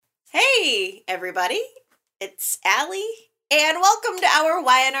Hey, everybody. It's Allie, and welcome to our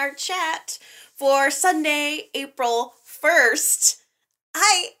YNR chat for Sunday, April 1st.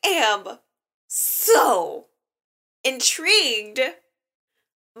 I am so intrigued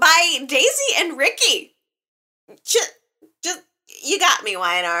by Daisy and Ricky. Just, you got me,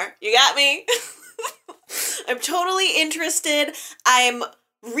 YNR. You got me? I'm totally interested. I'm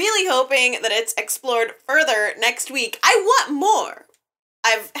really hoping that it's explored further next week. I want more.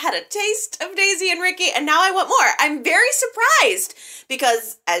 I've had a taste of Daisy and Ricky, and now I want more. I'm very surprised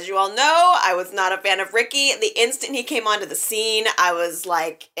because, as you all know, I was not a fan of Ricky. The instant he came onto the scene, I was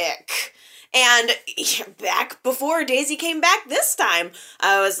like, ick. And back before Daisy came back this time,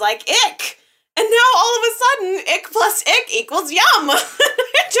 I was like, ick. And now all of a sudden, ick plus ick equals yum. I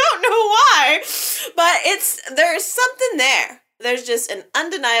don't know why, but there's something there. There's just an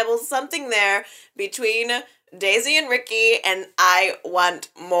undeniable something there between Daisy and Ricky, and I want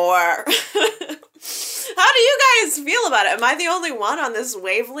more. How do you guys feel about it? Am I the only one on this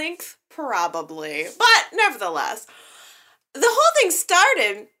wavelength? Probably. But nevertheless, the whole thing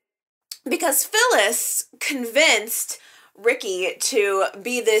started because Phyllis convinced Ricky to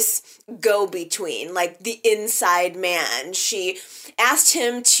be this go-between, like the inside man. She asked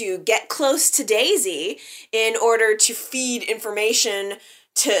him to get close to Daisy in order to feed information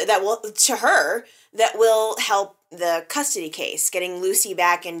to her that will help the custody case, getting Lucy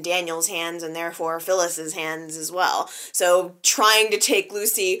back in Daniel's hands and therefore Phyllis's hands as well. So trying to take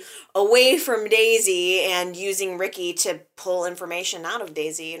Lucy away from Daisy and using Ricky to pull information out of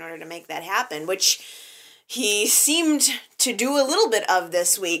Daisy in order to make that happen, which he seemed to do a little bit of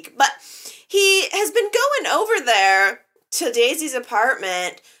this week. But he has been going over there to Daisy's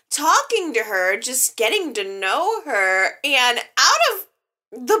apartment, talking to her, just getting to know her, and out of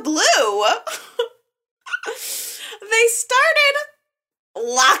the blue, they started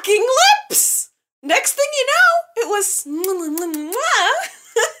locking lips. Next thing you know, it was and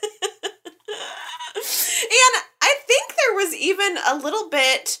I think there was even a little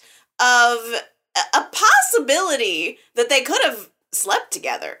bit of a possibility that they could have slept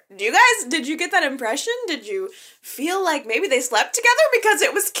together. Did you get that impression? Did you feel like maybe they slept together? Because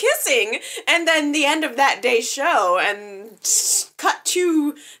it was kissing, and then the end of that day's show, and cut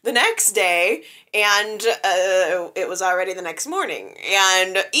to the next day, and it was already the next morning.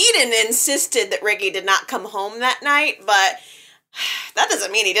 And Eden insisted that Ricky did not come home that night, but that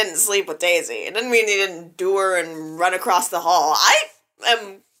doesn't mean he didn't sleep with Daisy. It doesn't mean he didn't do her and run across the hall. I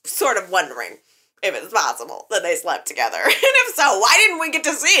am sort of wondering if it's possible that they slept together. And if so, why didn't we get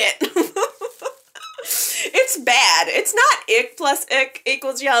to see it? It's bad. It's not ick plus ick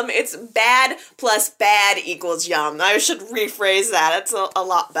equals yum. It's bad plus bad equals yum. I should rephrase that. It's a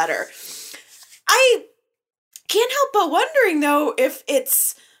lot better. I can't help but wondering, though, if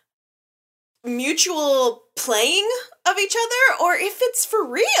it's mutual playing of each other or if it's for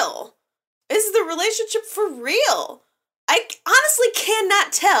real. Is the relationship for real? I honestly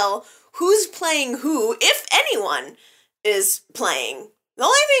cannot tell who's playing who, if anyone is playing. The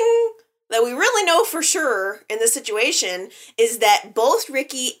only thing that we really know for sure in this situation is that both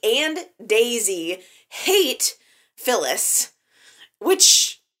Ricky and Daisy hate Phyllis,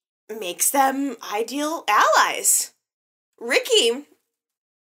 which makes them ideal allies. Ricky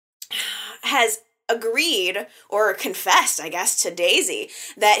has agreed, or confessed, I guess, to Daisy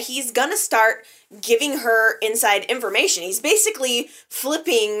that he's gonna start giving her inside information. He's basically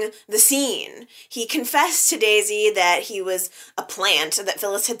flipping the scene. He confessed to Daisy that he was a plant, that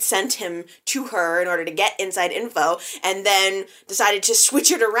Phyllis had sent him to her in order to get inside info, and then decided to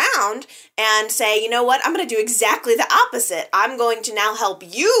switch it around and say, you know what, I'm gonna do exactly the opposite. I'm going to now help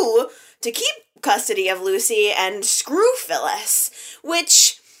you to keep custody of Lucy and screw Phyllis,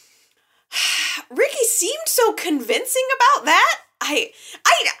 which Ricky seemed so convincing about that.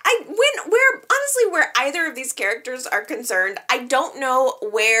 Where either of these characters are concerned, I don't know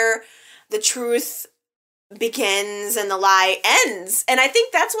where the truth begins and the lie ends. And I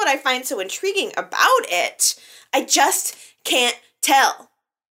think that's what I find so intriguing about it. I just can't tell.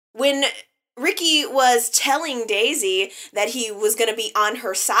 When Ricky was telling Daisy that he was going to be on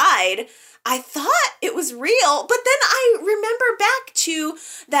her side, I thought it was real, but then I remember back to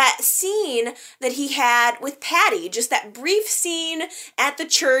that scene that he had with Patty, just that brief scene at the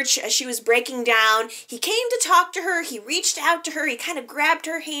church as she was breaking down. He came to talk to her, he reached out to her, he kind of grabbed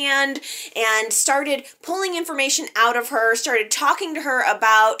her hand and started pulling information out of her, started talking to her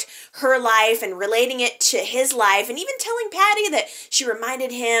about her life and relating it to his life, and even telling Patty that she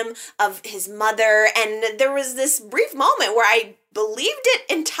reminded him of his mother, and there was this brief moment where I believed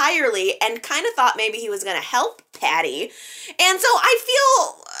it entirely and kind of thought maybe he was going to help Patty. And so I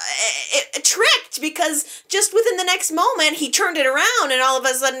feel because just within the next moment, he turned it around and all of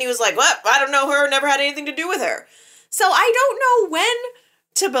a sudden he was like, what? I don't know her, never had anything to do with her. So I don't know when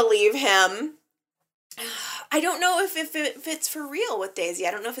to believe him. I don't know if it's for real with Daisy.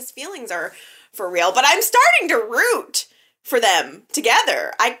 I don't know if his feelings are for real, but I'm starting to root for them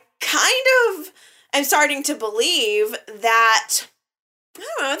together. I kind of am starting to believe that, I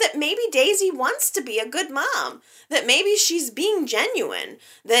don't know, that maybe Daisy wants to be a good mom, that maybe she's being genuine,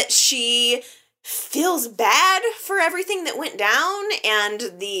 that she feels bad for everything that went down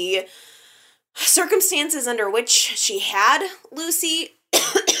and the circumstances under which she had Lucy,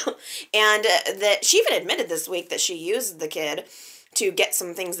 and that she even admitted this week that she used the kid to get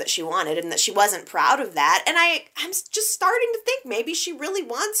some things that she wanted and that she wasn't proud of that. And I'm just starting to think maybe she really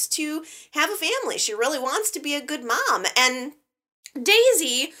wants to have a family. She really wants to be a good mom. And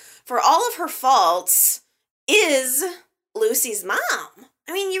Daisy, for all of her faults, is Lucy's mom.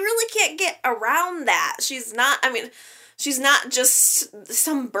 I mean, you really can't get around that. She's not just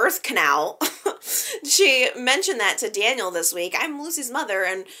some birth canal. She mentioned that to Daniel this week. I'm Lucy's mother,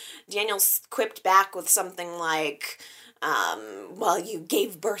 and Daniel quipped back with something like, well, you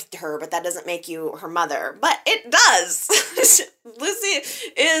gave birth to her, but that doesn't make you her mother. But it does.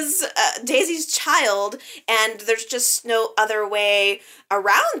 Lucy is Daisy's child, and there's just no other way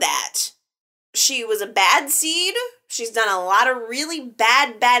around that. She was a bad seed. She's done a lot of really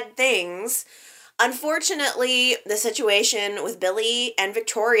bad things. Unfortunately, the situation with Billy and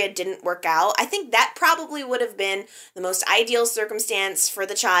Victoria didn't work out. I think that probably would have been the most ideal circumstance for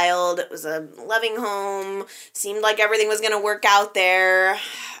the child. It was a loving home, seemed like everything was going to work out there,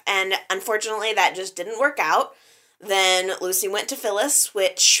 and unfortunately that just didn't work out. Then Lucy went to Phyllis,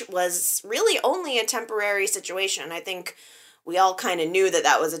 which was really only a temporary situation. I think we all kind of knew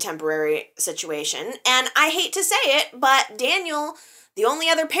that was a temporary situation, and I hate to say it, but Daniel, the only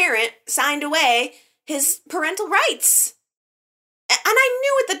other parent, signed away his parental rights. And I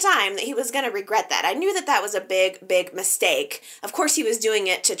knew at the time that he was going to regret that. I knew that was a big mistake. Of course, he was doing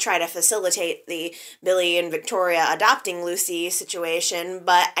it to try to facilitate the Billy and Victoria adopting Lucy situation,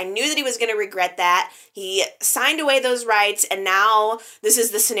 but I knew that he was going to regret that. He signed away those rights, and now this is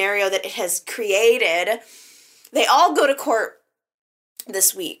the scenario that it has created. They all go to court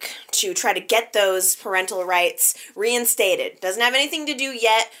this week to try to get those parental rights reinstated. Doesn't have anything to do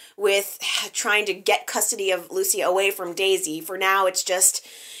yet with trying to get custody of Lucy away from Daisy. For now, it's just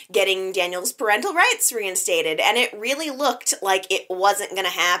getting Daniel's parental rights reinstated, and it really looked like it wasn't going to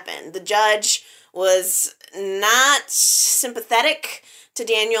happen. The judge was not sympathetic to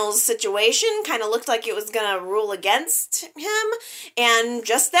Daniel's situation, kind of looked like it was going to rule against him, and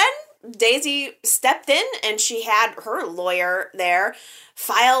just then, Daisy stepped in, and she had her lawyer there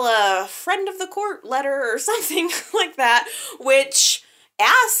file a friend of the court letter or something like that, which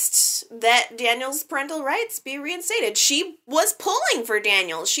asked that Daniel's parental rights be reinstated. She was pulling for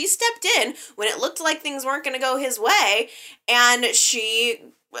Daniel. She stepped in when it looked like things weren't going to go his way, and she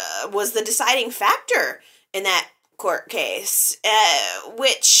was the deciding factor in that court case,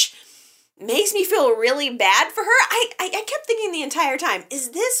 which makes me feel really bad for her. I kept thinking the entire time, is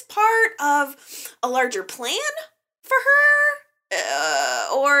this part of a larger plan for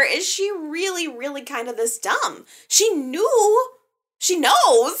her? Or is she really kind of this dumb? She knows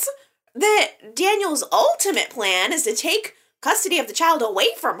that Daniel's ultimate plan is to take custody of the child away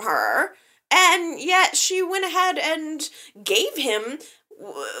from her, and yet she went ahead and gave him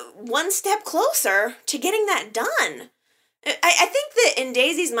one step closer to getting that done. I think that in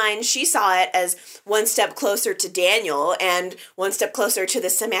Daisy's mind, she saw it as one step closer to Daniel and one step closer to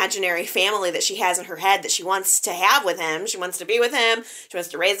this imaginary family that she has in her head that she wants to have with him. She wants to be with him. She wants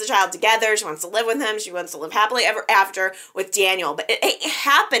to raise the child together. She wants to live with him. She wants to live happily ever after with Daniel. But it ain't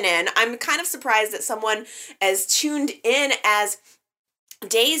happening. I'm kind of surprised that someone as tuned in as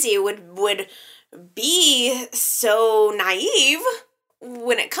Daisy would be so naive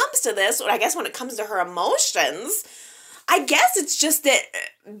when it comes to this. I guess when it comes to her emotions, I guess it's just that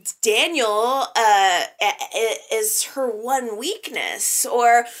Daniel is her one weakness,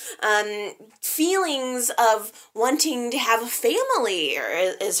 or feelings of wanting to have a family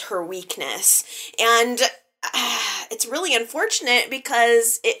is her weakness. And it's really unfortunate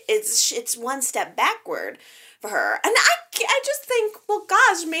because it's one step backward for her. And I just think, well,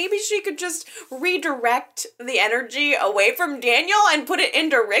 gosh, maybe she could just redirect the energy away from Daniel and put it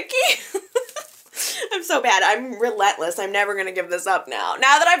into Ricky. I'm so bad. I'm relentless. I'm never going to give this up now.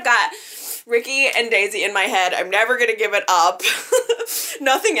 Now that I've got Ricky and Daisy in my head, I'm never going to give it up.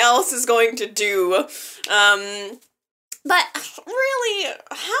 Nothing else is going to do. But really,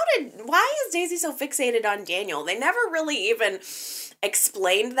 why is Daisy so fixated on Daniel? They never really even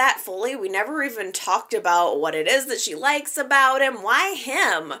explained that fully. We never even talked about what it is that she likes about him. Why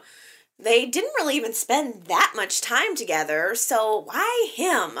him? They didn't really even spend that much time together, so why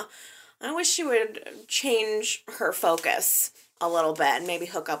him? I wish she would change her focus a little bit and maybe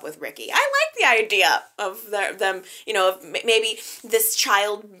hook up with Ricky. I like the idea of them, of maybe this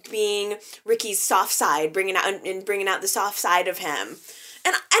child being Ricky's soft side, bringing out the soft side of him.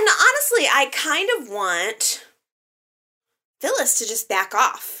 And honestly, I kind of want Phyllis to just back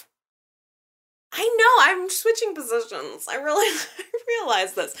off. I know, I'm switching positions. I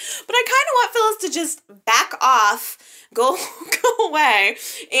realize this. But I kind of want Phyllis to just back off, go away,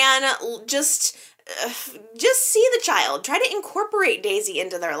 and just see the child. Try to incorporate Daisy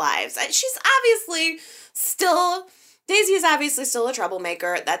into their lives. Daisy is obviously still a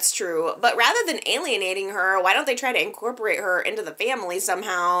troublemaker, that's true. But rather than alienating her, why don't they try to incorporate her into the family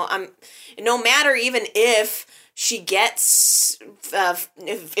somehow? No matter even if she gets,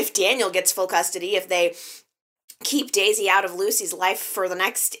 if Daniel gets full custody, if they keep Daisy out of Lucy's life for the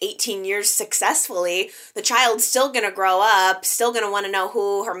next 18 years successfully, the child's still going to grow up, still going to want to know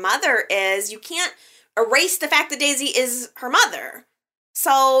who her mother is. You can't erase the fact that Daisy is her mother.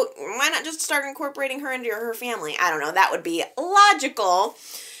 So why not just start incorporating her into her family? I don't know. That would be logical.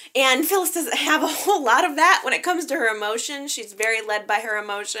 And Phyllis doesn't have a whole lot of that when it comes to her emotions. She's very led by her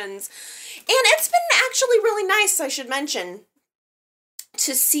emotions. And it's been actually really nice, I should mention,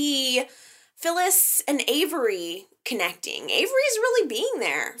 to see Phyllis and Avery connecting. Avery's really being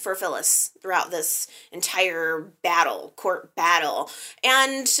there for Phyllis throughout this entire court battle,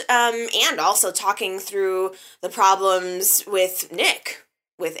 and also talking through the problems with Nick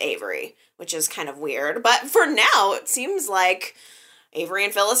with Avery, which is kind of weird. But for now, it seems like Avery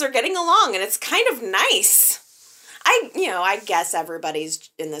and Phyllis are getting along, and it's kind of nice. I guess everybody's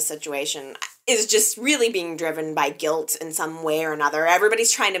in this situation is just really being driven by guilt in some way or another.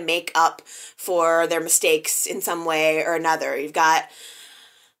 Everybody's trying to make up for their mistakes in some way or another. You've got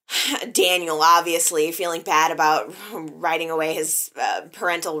Daniel, obviously, feeling bad about writing away his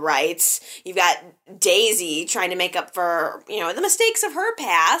parental rights. You've got Daisy trying to make up for, the mistakes of her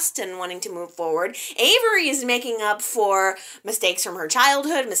past and wanting to move forward. Avery is making up for mistakes from her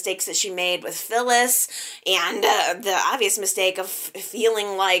childhood, mistakes that she made with Phyllis, and the obvious mistake of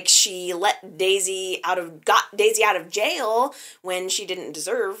feeling like she got Daisy out of jail when she didn't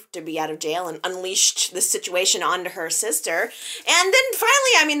deserve to be out of jail, and unleashed the situation onto her sister. And then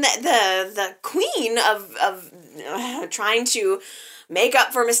finally, the queen of trying to make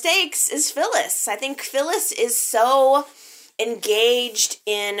up for mistakes is Phyllis. I think Phyllis is so engaged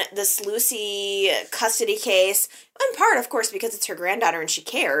in this Lucy custody case, in part, of course, because it's her granddaughter and she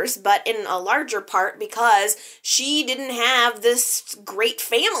cares, but in a larger part because she didn't have this great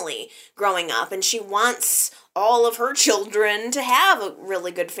family growing up, and she wants all of her children to have a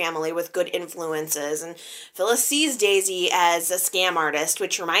really good family with good influences. And Phyllis sees Daisy as a scam artist,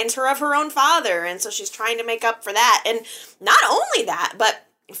 which reminds her of her own father, and so she's trying to make up for that. And not only that, but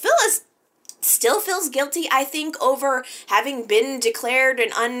Phyllis still feels guilty, I think, over having been declared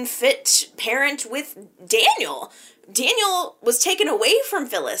an unfit parent with Daniel. Daniel was taken away from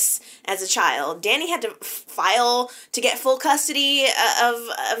Phyllis as a child. Danny had to file to get full custody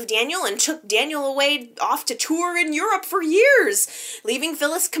of Daniel, and took Daniel away off to tour in Europe for years, leaving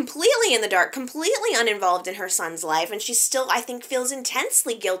Phyllis completely in the dark, completely uninvolved in her son's life. And she still, I think, feels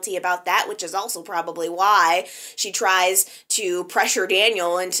intensely guilty about that, which is also probably why she tries to pressure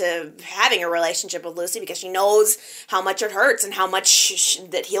Daniel into having a relationship with Lucy, because she knows how much it hurts and how much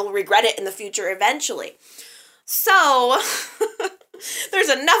that he'll regret it in the future eventually. So, there's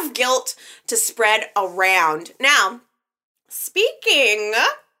enough guilt to spread around. Now, speaking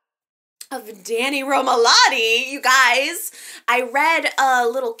of Danny Romalotti, you guys, I read a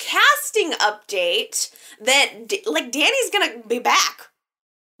little casting update that, Danny's gonna be back.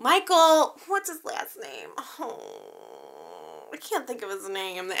 Michael, what's his last name? Oh, I can't think of his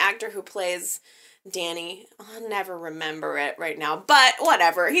name. The actor who plays Danny. I'll never remember it right now, but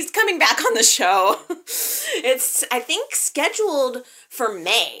whatever. He's coming back on the show. It's, I think, scheduled for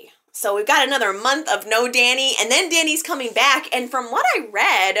May. So we've got another month of no Danny, and then Danny's coming back. And from what I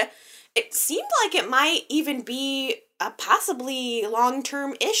read, it seemed like it might even be a possibly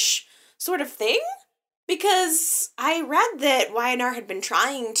long-term-ish sort of thing. Because I read that Y&R had been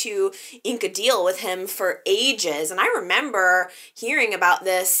trying to ink a deal with him for ages, and I remember hearing about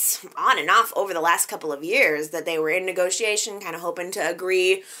this on and off over the last couple of years, that they were in negotiation, kind of hoping to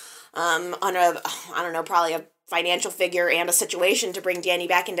agree on probably a financial figure and a situation to bring Danny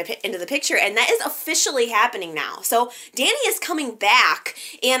back into the picture, and that is officially happening now. So Danny is coming back,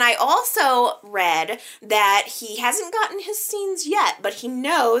 and I also read that he hasn't gotten his scenes yet, but he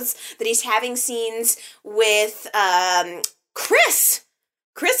knows that he's having scenes with Chris.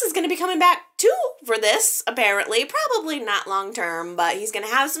 Chris is going to be coming back too for this, apparently. Probably not long term, but he's going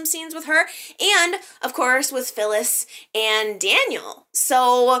to have some scenes with her. And, of course, with Phyllis and Daniel.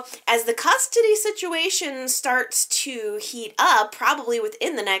 So, as the custody situation starts to heat up, probably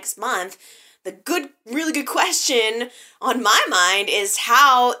within the next month, really good question on my mind is,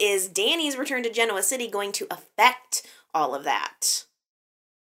 how is Danny's return to Genoa City going to affect all of that?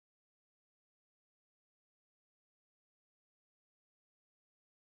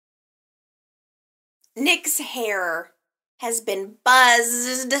 Nick's hair has been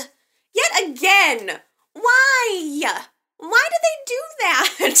buzzed yet again. Why? Why do they do that?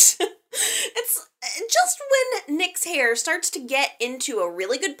 It's just when Nick's hair starts to get into a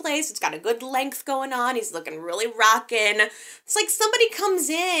really good place, it's got a good length going on, he's looking really rockin'. It's like somebody comes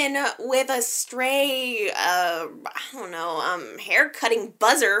in with a stray, hair cutting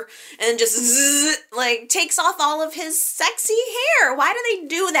buzzer and just takes off all of his sexy hair. Why do they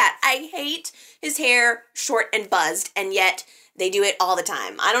do that? I hate his hair short and buzzed, and yet they do it all the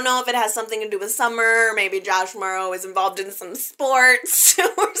time. I don't know if it has something to do with summer. Maybe Josh Morrow is involved in some sports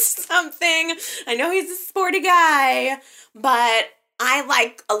or something. I know he's a sporty guy, but I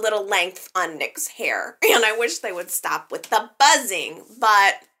like a little length on Nick's hair, and I wish they would stop with the buzzing,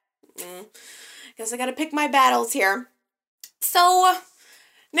 but guess I gotta pick my battles here. So,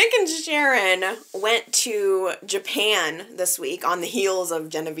 Nick and Sharon went to Japan this week on the heels of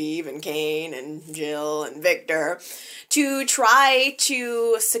Genevieve and Kane and Jill and Victor to try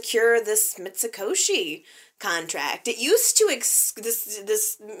to secure this Mitsukoshi contract. It used to,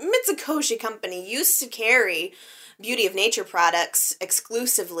 this Mitsukoshi company used to carry Beauty of Nature products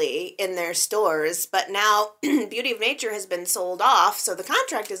exclusively in their stores, but now Beauty of Nature has been sold off, so the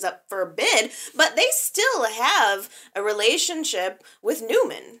contract is up for bid, but they still have a relationship with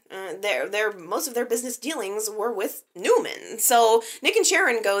Newman. Most of their business dealings were with Newman. So Nick and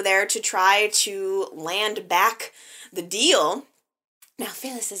Sharon go there to try to land back the deal. Now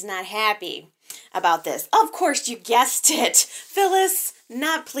Phyllis is not happy about this. Of course, you guessed it. Phyllis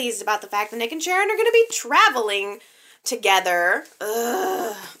not pleased about the fact that Nick and Sharon are going to be traveling together.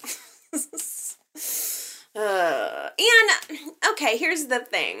 And, okay, here's the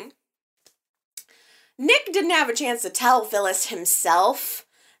thing. Nick didn't have a chance to tell Phyllis himself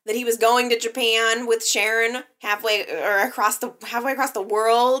that he was going to Japan with Sharon halfway across the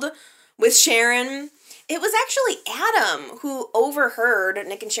world with Sharon. It was actually Adam who overheard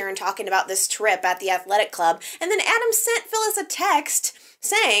Nick and Sharon talking about this trip at the athletic club, and then Adam sent Phyllis a text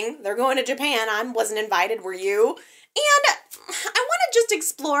saying, they're going to Japan, I wasn't invited, were you? And I want to just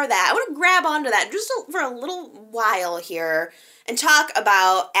explore that. I want to grab onto that just for a little while here and talk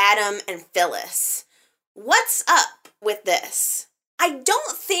about Adam and Phyllis. What's up with this? I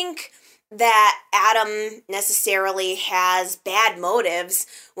don't think that Adam necessarily has bad motives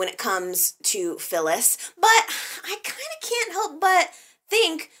when it comes to Phyllis, but I kind of can't help but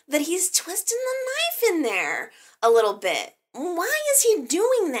think that he's twisting the knife in there a little bit. Why is he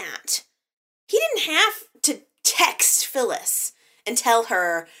doing that? He didn't have to text Phyllis and tell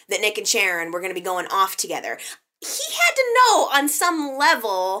her that Nick and Sharon were going to be going off together. He had to know on some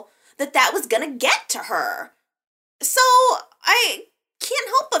level that that was going to get to her. So I can't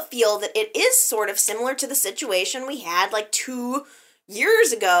help but feel that it is sort of similar to the situation we had like 2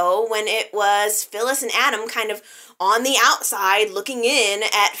 years ago when it was Phyllis and Adam kind of on the outside looking in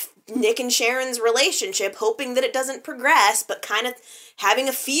at Nick and Sharon's relationship, hoping that it doesn't progress, but kind of having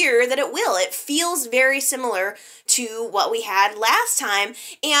a fear that it will. It feels very similar to what we had last time.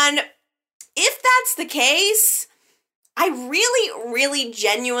 And if that's the case, I really, really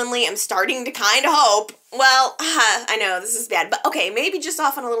genuinely am starting to kind of hope, well, I know this is bad, but okay, maybe just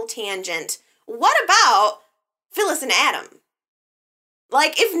off on a little tangent. What about Phyllis and Adam?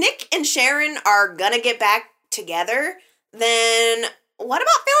 Like, if Nick and Sharon are gonna get back together, then what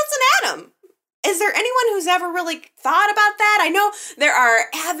about Phyllis and Adam? Is there anyone who's ever really thought about that? I know there are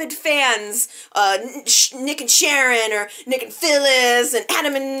avid fans, Nick and Sharon, or Nick and Phyllis, and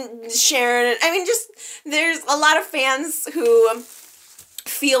Adam and Sharon. I mean, just, there's a lot of fans who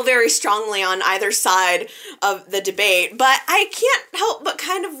feel very strongly on either side of the debate, but I can't help but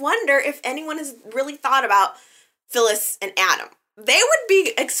kind of wonder if anyone has really thought about Phyllis and Adam. They would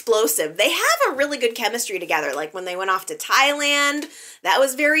be explosive. They have a really good chemistry together. Like when they went off to Thailand, that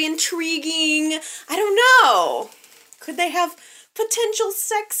was very intriguing. I don't know. Could they have potential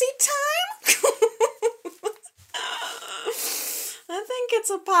sexy time? I think it's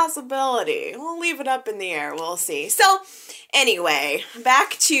a possibility. We'll leave it up in the air. We'll see. So, anyway,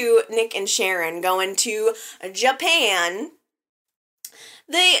 back to Nick and Sharon going to Japan.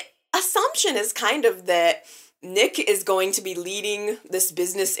 The assumption is kind of that Nick is going to be leading this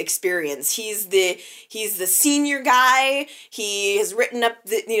business experience. He's the senior guy. He has written up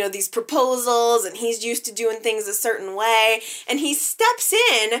these proposals, and he's used to doing things a certain way. And he steps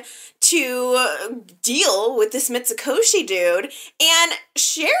in to deal with this Mitsukoshi dude, and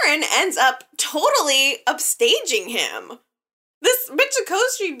Sharon ends up totally upstaging him. This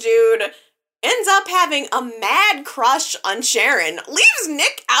Mitsukoshi dude ends up having a mad crush on Sharon, leaves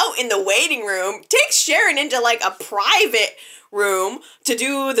Nick out in the waiting room, takes Sharon into like a private room to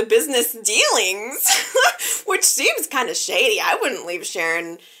do the business dealings, which seems kind of shady. I wouldn't leave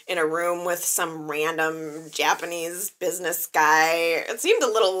Sharon in a room with some random Japanese business guy.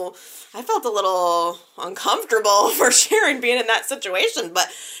 I felt a little uncomfortable for Sharon being in that situation, but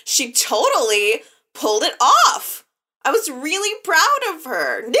she totally pulled it off. I was really proud of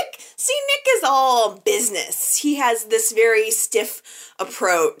her. Nick is all business. He has this very stiff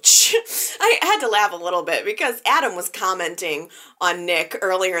approach. I had to laugh a little bit because Adam was commenting on Nick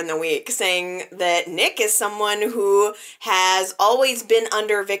earlier in the week, saying that Nick is someone who has always been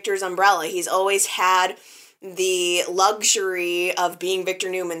under Victor's umbrella. He's always had the luxury of being Victor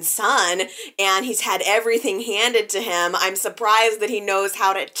Newman's son, and he's had everything handed to him. I'm surprised that he knows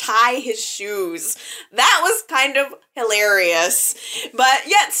how to tie his shoes. That was kind of hilarious. But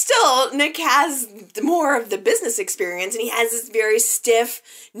yet still, Nick has more of the business experience, and he has this very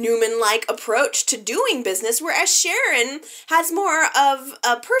stiff, Newman-like approach to doing business, whereas Sharon has more of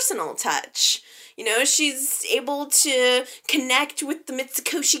a personal touch. She's able to connect with the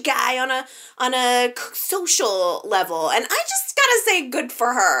Mitsukoshi guy on a social level. And I just gotta say, good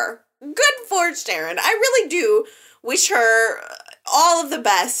for her. Good for Sharon. I really do wish her all of the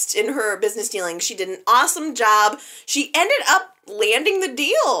best in her business dealings. She did an awesome job. She ended up landing the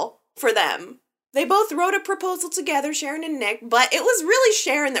deal for them. They both wrote a proposal together, Sharon and Nick, but it was really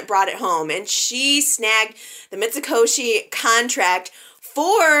Sharon that brought it home, and she snagged the Mitsukoshi contract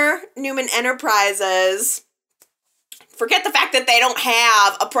for Newman Enterprises. Forget the fact that they don't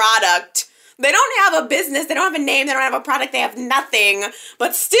have a product. They don't have a business. They don't have a name. They don't have a product. They have nothing.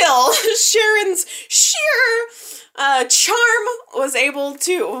 But still, Sharon's sheer charm was able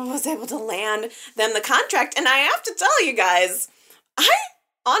to land them the contract. And I have to tell you guys, I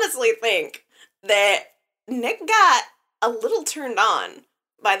honestly think that Nick got a little turned on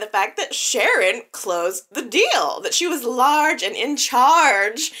by the fact that Sharon closed the deal, that she was large and in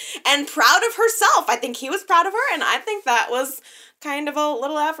charge and proud of herself. I think he was proud of her, and I think that was kind of a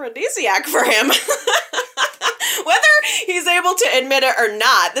little aphrodisiac for him. Whether he's able to admit it or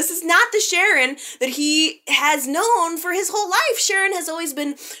not, this is not the Sharon that he has known for his whole life. Sharon has always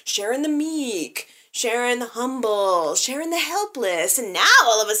been Sharon the meek, Sharon the humble, Sharon the helpless, and now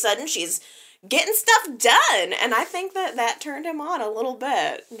all of a sudden she's getting stuff done, and I think that turned him on a little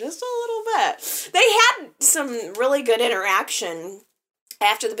bit, just a little bit. They had some really good interaction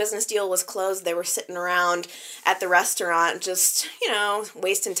after the business deal was closed. They were sitting around at the restaurant, just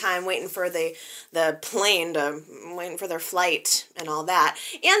wasting time, waiting for the plane waiting for their flight and all that.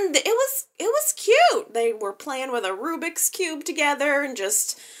 And it was cute. They were playing with a Rubik's Cube together and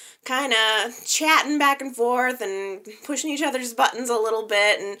just kind of chatting back and forth and pushing each other's buttons a little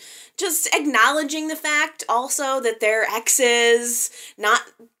bit and just acknowledging the fact also that they're exes, not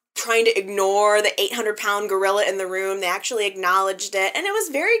trying to ignore the 800-pound gorilla in the room. They actually acknowledged it, and it was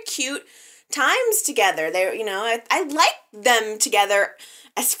very cute times together. They, I like them together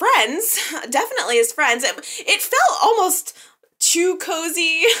as friends, definitely as friends. It felt almost too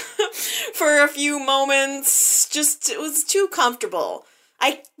cozy for a few moments. It was too comfortable.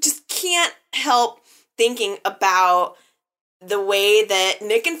 I just can't help thinking about the way that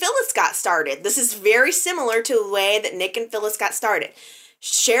Nick and Phyllis got started. This is very similar to the way that Nick and Phyllis got started.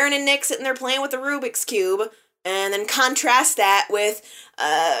 Sharon and Nick sitting there playing with the Rubik's Cube, and then contrast that with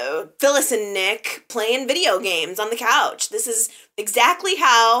Phyllis and Nick playing video games on the couch. This is exactly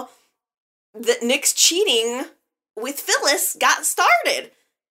how Nick's cheating with Phyllis got started.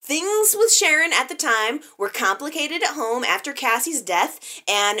 Things with Sharon at the time were complicated at home after Cassie's death,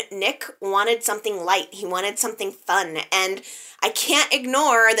 and Nick wanted something light. He wanted something fun, and I can't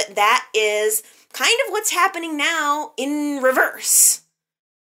ignore that is kind of what's happening now in reverse.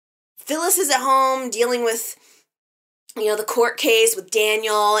 Phyllis is at home dealing with, the court case with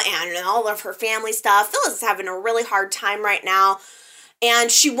Daniel and all of her family stuff. Phyllis is having a really hard time right now,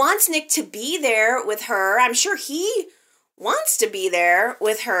 and she wants Nick to be there with her. I'm sure he wants to be there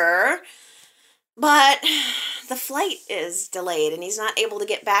with her. But the flight is delayed and he's not able to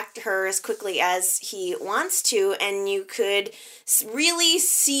get back to her as quickly as he wants to. And you could really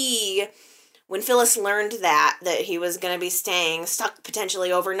see when Phyllis learned that he was going to be staying stuck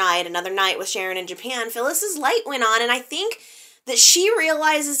potentially overnight, another night with Sharon in Japan, Phyllis's light went on. And I think that she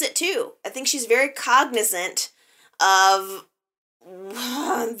realizes it too. I think she's very cognizant of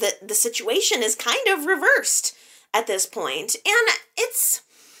the situation is kind of reversed at this point. And it's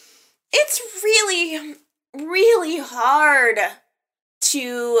really, really hard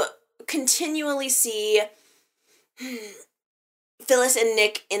to continually see Phyllis and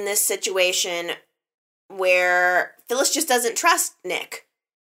Nick in this situation where Phyllis just doesn't trust Nick.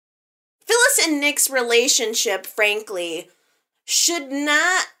 Phyllis and Nick's relationship, frankly, should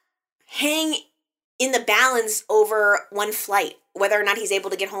not hang in the balance over one flight, whether or not he's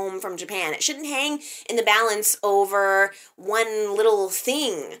able to get home from Japan. It shouldn't hang in the balance over one little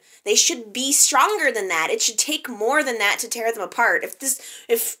thing. They should be stronger than that. It should take more than that to tear them apart.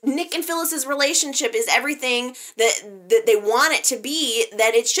 If Nick and Phyllis's relationship is everything that they want it to be,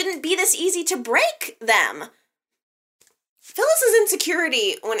 that it shouldn't be this easy to break them. Phyllis's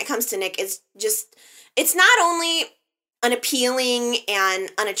insecurity when it comes to Nick is just, it's not only unappealing and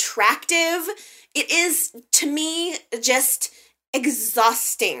unattractive, it is, to me, just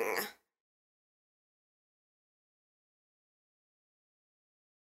exhausting.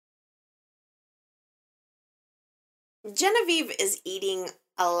 Genevieve is eating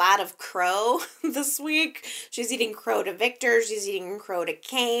a lot of crow this week. She's eating crow to Victor. She's eating crow to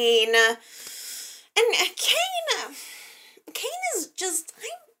Kane. And Kane is just,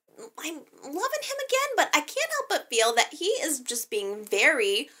 I'm loving him again, but I can't help but feel that he is just being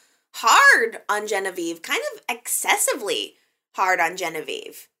very hard on Genevieve, kind of excessively hard on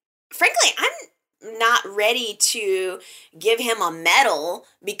Genevieve. Frankly, I'm not ready to give him a medal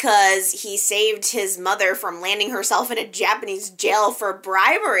because he saved his mother from landing herself in a Japanese jail for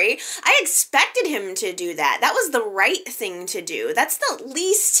bribery. I expected him to do that. That was the right thing to do. That's the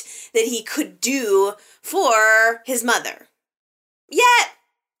least that he could do for his mother. Yet,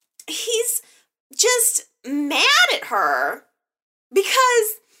 he's just mad at her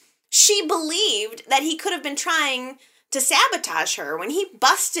because she believed that he could have been trying to sabotage her when he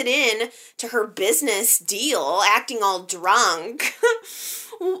busted in to her business deal, acting all drunk.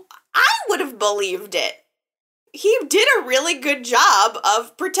 I would have believed it. He did a really good job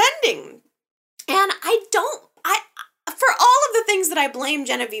of pretending. And for all of the things that I blame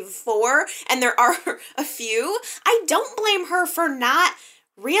Genevieve for, and there are a few, I don't blame her for not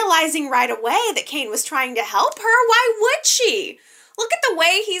realizing right away that Kane was trying to help her. Why would she? Look at the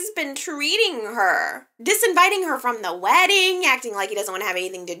way he's been treating her, disinviting her from the wedding, acting like he doesn't want to have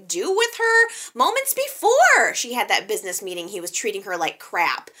anything to do with her. Moments before she had that business meeting, he was treating her like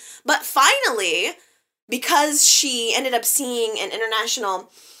crap. But finally, because she ended up seeing an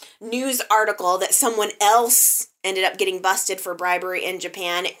international news article that someone else ended up getting busted for bribery in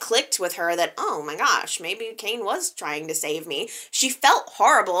Japan, it clicked with her that, oh my gosh, maybe Kane was trying to save me. She felt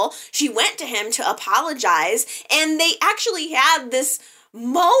horrible. She went to him to apologize, and they actually had this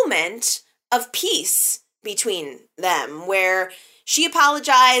moment of peace between them where she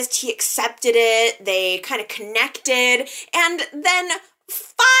apologized, he accepted it, they kind of connected, and then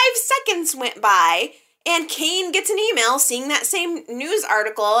 5 seconds went by, and Kane gets an email seeing that same news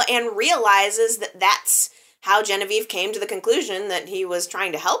article and realizes that that's how Genevieve came to the conclusion that he was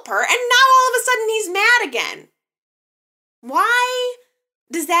trying to help her, and now all of a sudden he's mad again. Why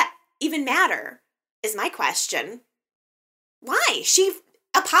does that even matter, is my question. Why? She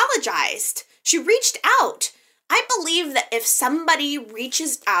apologized. She reached out. I believe that if somebody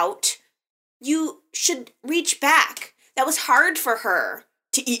reaches out, you should reach back. That was hard for her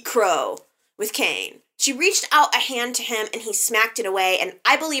to eat crow with Kane. She reached out a hand to him and he smacked it away, and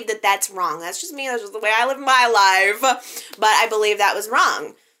I believe that that's wrong. That's just me. That's just the way I live my life. But I believe that was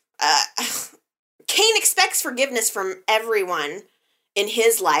wrong. Kane expects forgiveness from everyone in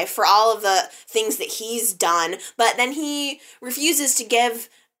his life for all of the things that he's done, but then he refuses to give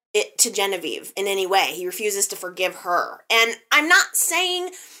it to Genevieve in any way. He refuses to forgive her. And I'm not saying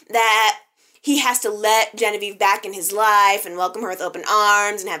that he has to let Genevieve back in his life and welcome her with open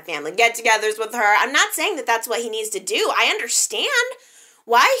arms and have family get-togethers with her. I'm not saying that that's what he needs to do. I understand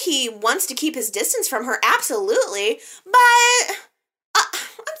why he wants to keep his distance from her, absolutely, but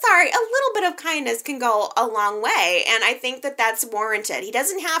I'm sorry, a little bit of kindness can go a long way, and I think that that's warranted. He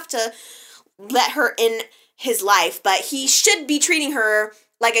doesn't have to let her in his life, but he should be treating her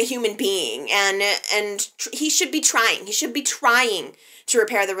like a human being, and he should be trying. He should be trying to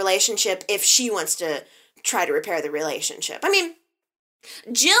repair the relationship if she wants to try to repair the relationship. I mean,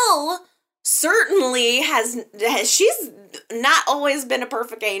 Jill certainly she's not always been a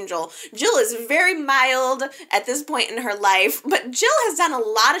perfect angel. Jill is very mild at this point in her life, but Jill has done a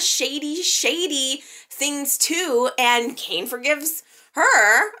lot of shady things too, and Cain forgives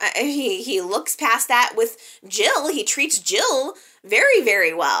her. He looks past that with Jill. He treats Jill very,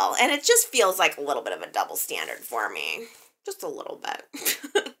 very well, and it just feels like a little bit of a double standard for me. Just a little bit.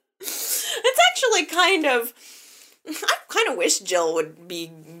 It's actually I kind of wish Jill would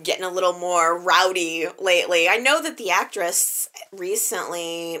be getting a little more rowdy lately. I know that the actress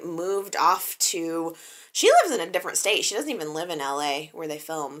recently moved off she lives in a different state. She doesn't even live in LA where they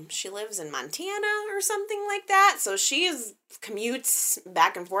film. She lives in Montana or something like that. So commutes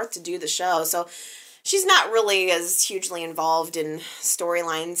back and forth to do the show. So she's not really as hugely involved in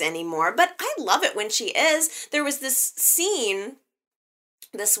storylines anymore. But I love it when she is. There was this scene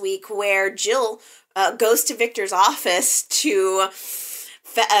this week where Jill goes to Victor's office to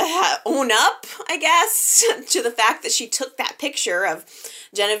own up, I guess, to the fact that she took that picture of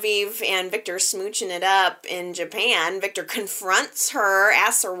Genevieve and Victor smooching it up in Japan. Victor confronts her,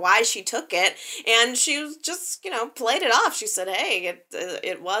 asks her why she took it, and she was just, played it off. She said, hey,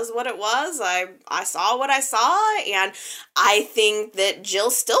 it was what it was. I saw what I saw, and I think that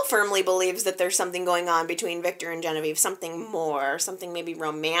Jill still firmly believes that there's something going on between Victor and Genevieve, something more, something maybe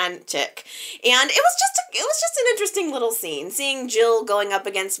romantic. And it was just an interesting little scene, seeing Jill going up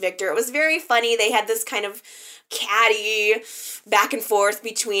against Victor. It was very funny. They had this kind of catty back and forth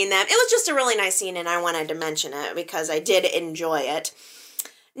between them. It was just a really nice scene, and I wanted to mention it because I did enjoy it.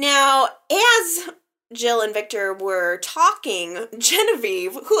 Now, as Jill and Victor were talking,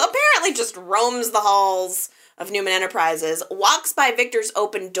 Genevieve, who apparently just roams the halls of Newman Enterprises, walks by Victor's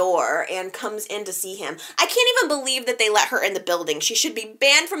open door and comes in to see him. I can't even believe that they let her in the building. She should be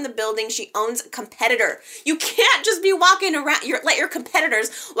banned from the building. She owns a competitor. You can't just be walking around, let your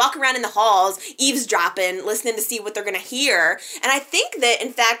competitors walk around in the halls, eavesdropping, listening to see what they're going to hear. And I think that,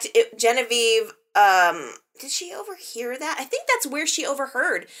 in fact, Genevieve, did she overhear that? I think that's where she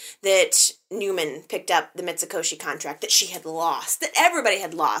overheard that Newman picked up the Mitsukoshi contract that she had lost, that everybody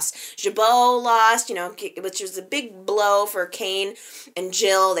had lost. Jabot lost, which was a big blow for Cain and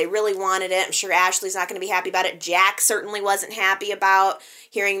Jill. They really wanted it. I'm sure Ashley's not going to be happy about it. Jack certainly wasn't happy about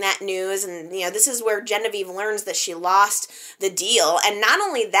hearing that news. And, this is where Genevieve learns that she lost the deal. And not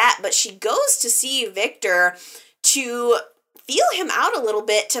only that, but she goes to see Victor to feel him out a little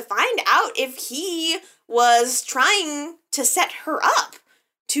bit, to find out if he was trying to set her up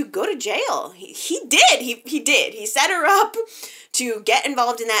to go to jail. He did. He did. He set her up to get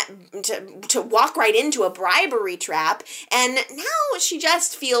involved in that, to walk right into a bribery trap. And now she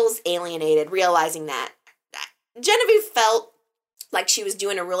just feels alienated, realizing that. Genevieve felt like she was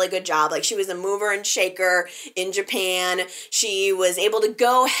doing a really good job, like she was a mover and shaker in Japan. She was able to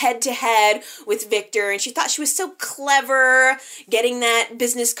go head to head with Victor, and she thought she was so clever getting that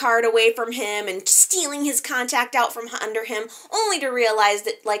business card away from him and stealing his contact out from under him, only to realize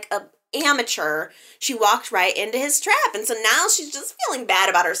that, like a amateur, she walked right into his trap. And so now she's just feeling bad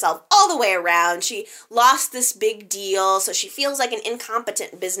about herself all the way around. She lost this big deal, so she feels like an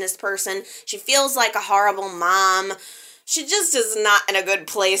incompetent business person. She feels like a horrible mom. She just is not in a good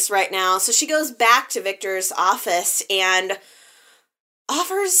place right now. So she goes back to Victor's office and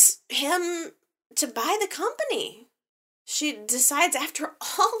offers him to buy the company. She decides after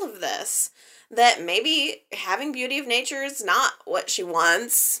all of this that maybe having Beauty of Nature is not what she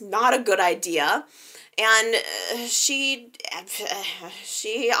wants, not a good idea. And she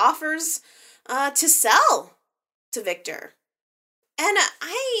offers to sell to Victor. And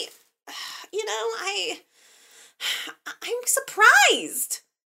I'm surprised.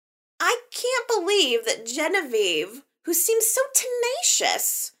 I can't believe that Genevieve, who seems so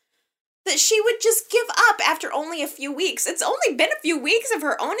tenacious, that she would just give up after only a few weeks. It's only been a few weeks of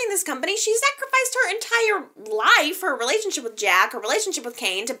her owning this company. She sacrificed her entire life, her relationship with Jack, her relationship with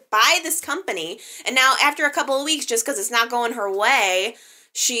Cain, to buy this company. And now after a couple of weeks, just because it's not going her way,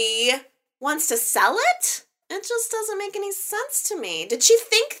 she wants to sell it? It just doesn't make any sense to me. Did she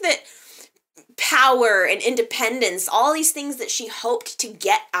think that power and independence, all these things that she hoped to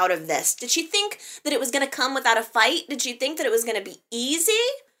get out of this, did she think that it was going to come without a fight? Did she think that it was going to be easy?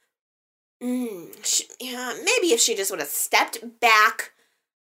 Maybe if she just would have stepped back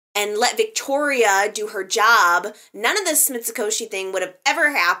and let Victoria do her job, none of this Mitsukoshi thing would have ever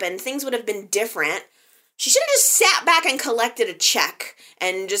happened. Things would have been different. She should have just sat back and collected a check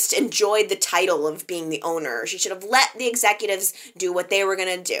and just enjoyed the title of being the owner. She should have let the executives do what they were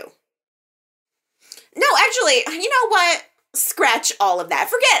going to do. No, actually, you know what? scratch all of that.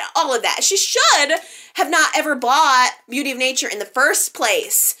 Forget all of that. She should have not ever bought Beauty of Nature in the first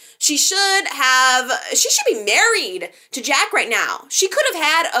place. She should be married to Jack right now. She could have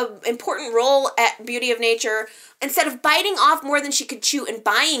had an important role at Beauty of Nature. Instead of biting off more than she could chew and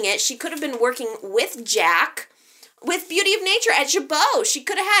buying it, she could have been working with Jack with Beauty of Nature at Jabot. She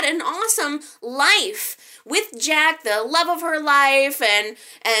could have had an awesome life with Jack, the love of her life, and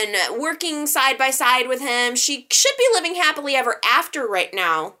working side by side with him. She should be living happily ever after right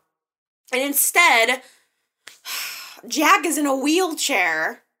now. And instead, Jack is in a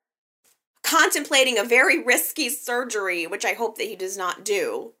wheelchair, contemplating a very risky surgery, which I hope that he does not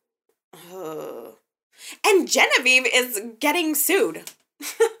do. And Genevieve is getting sued.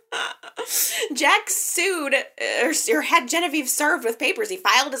 Jack sued, or had Genevieve served with papers. He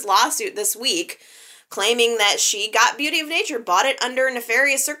filed his lawsuit this week, claiming that she got Beauty of Nature, bought it under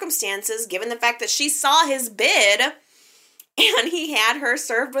nefarious circumstances, given the fact that she saw his bid, and he had her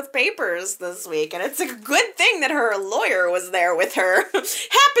served with papers this week. And it's a good thing that her lawyer was there with her,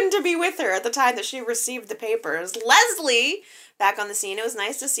 happened to be with her at the time that she received the papers. Leslie, back on the scene. It was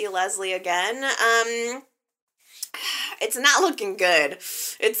nice to see Leslie again. It's not looking good.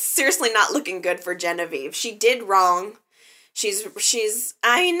 It's seriously not looking good for Genevieve. She did wrong. It's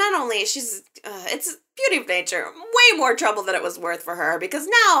Beauty of Nature. Way more trouble than it was worth for her, because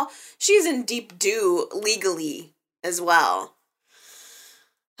now she's in deep doo legally as well.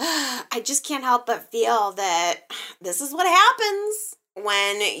 I just can't help but feel that this is what happens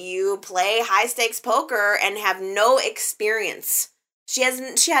when you play high stakes poker and have no experience. She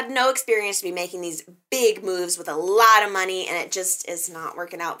had no experience to be making these big moves with a lot of money, and it just is not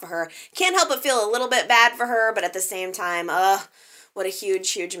working out for her. Can't help but feel a little bit bad for her, but at the same time, what a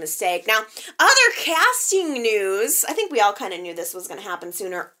huge, huge mistake. Now, other casting news. I think we all kind of knew this was going to happen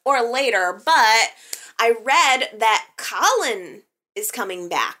sooner or later, but I read that Colin is coming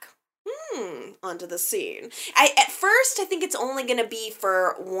back onto the scene. At first, I think it's only going to be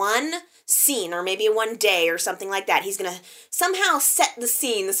for one scene, or maybe one day or something like that. He's going to somehow set the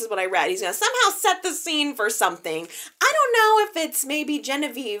scene. This is what I read. He's going to somehow set the scene for something. I don't know if it's maybe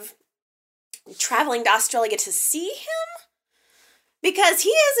Genevieve traveling to Australia to see him, because he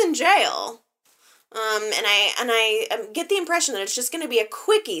is in jail. And I get the impression that it's just going to be a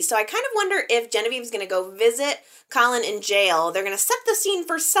quickie. So I kind of wonder if Genevieve's going to go visit Colin in jail. They're going to set the scene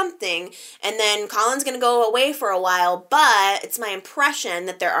for something, and then Colin's going to go away for a while, but it's my impression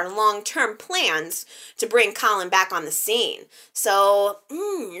that there are long-term plans to bring Colin back on the scene. So,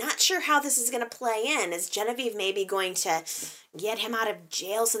 not sure how this is going to play in. Is Genevieve maybe going to get him out of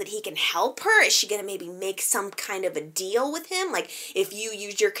jail so that he can help her? Is she going to maybe make some kind of a deal with him? Like, if you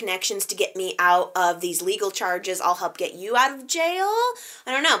use your connections to get me out of these legal charges, I'll help get you out of jail?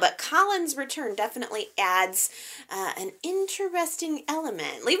 I don't know, but Colin's return definitely adds an interesting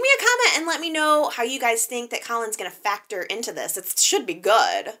element. Leave me a comment and let me know how you guys think that Colin's going to factor into this. It should be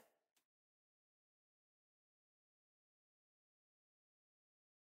good.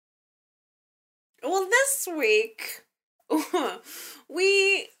 Well, this week,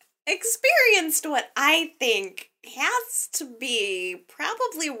 we experienced what I think has to be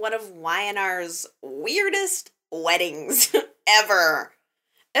probably one of YNR's weirdest weddings ever.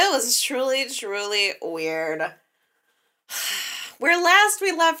 It was truly, truly weird. Where last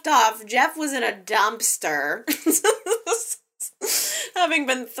we left off, Jeff was in a dumpster, having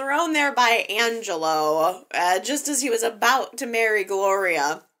been thrown there by Angelo, just as he was about to marry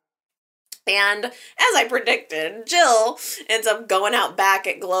Gloria. And as I predicted, Jill ends up going out back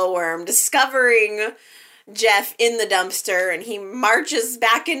at Glowworm, discovering Jeff in the dumpster, and he marches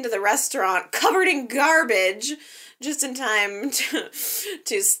back into the restaurant covered in garbage, just in time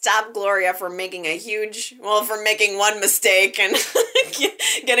to stop Gloria from making from making one mistake and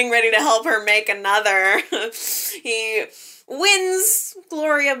getting ready to help her make another. He wins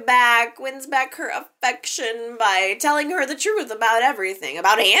Gloria back, wins back her affection by telling her the truth about everything,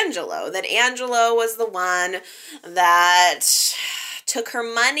 about Angelo, that Angelo was the one that took her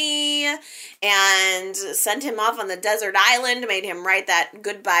money and sent him off on the desert island, made him write that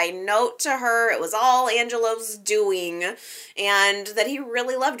goodbye note to her. It was all Angelo's doing, and that he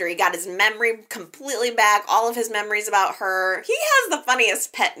really loved her. He got his memory completely back, all of his memories about her. He has the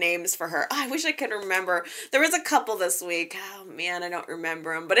funniest pet names for her. Oh, I wish I could remember. There was a couple this week. Oh man, I don't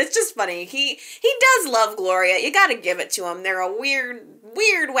remember them, but it's just funny. He does love Gloria. You gotta give it to him. They're a weird,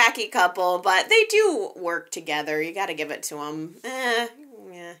 wacky couple, but they do work together. You gotta give it to them.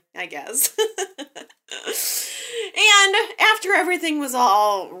 Yeah, I guess. And after everything was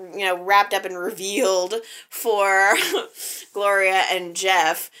all, wrapped up and revealed for Gloria and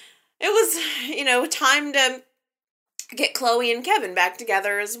Jeff, it was, time to get Chloe and Kevin back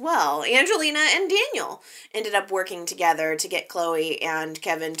together as well. Angelina and Daniel ended up working together to get Chloe and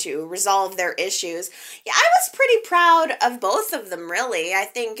Kevin to resolve their issues. Yeah, I was pretty proud of both of them, really. I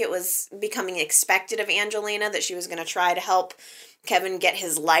think it was becoming expected of Angelina that she was going to try to help Kevin get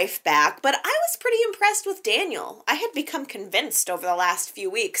his life back, but I was pretty impressed with Daniel. I had become convinced over the last few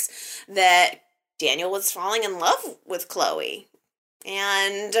weeks that Daniel was falling in love with Chloe.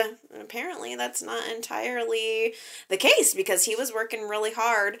 And apparently that's not entirely the case, because he was working really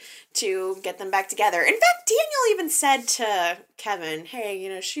hard to get them back together. In fact, Daniel even said to Kevin,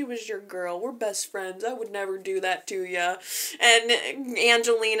 hey, she was your girl. We're best friends. I would never do that to you. And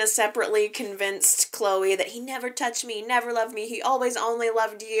Angelina separately convinced Chloe that he never touched me, never loved me. He always only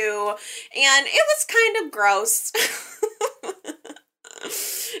loved you. And it was kind of gross.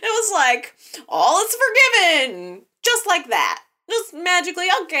 It was like, all is forgiven. Just like that. Just magically,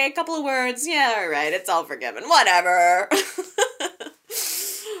 okay, a couple of words, yeah, all right, it's all forgiven, whatever.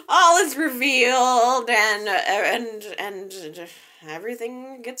 All is revealed, and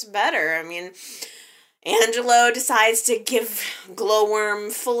everything gets better. I mean, Angelo decides to give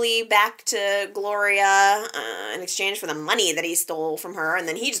Glowworm fully back to Gloria in exchange for the money that he stole from her, and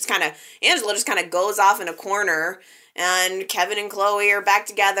then Angelo just kind of goes off in a corner. And Kevin and Chloe are back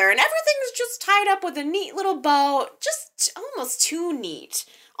together, and everything's just tied up with a neat little bow. Just almost too neat.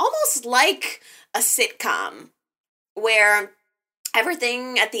 Almost like a sitcom, where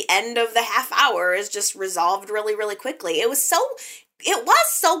everything at the end of the half hour is just resolved really, really quickly. It was so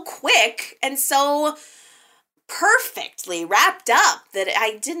quick and so perfectly wrapped up that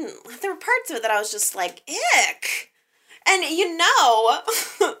there were parts of it that I was just like, ick. And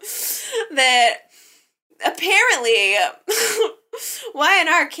that apparently,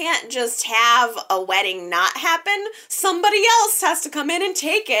 Y&R can't just have a wedding not happen. Somebody else has to come in and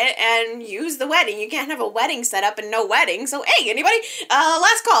take it and use the wedding. You can't have a wedding set up and no wedding. So, hey, anybody,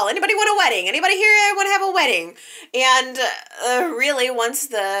 last call. Anybody want a wedding? Anybody here want to have a wedding? And really, once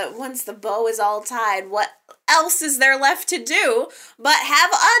the bow is all tied, what else is there left to do but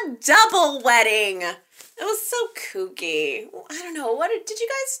have a double wedding? It was so kooky. I don't know. How do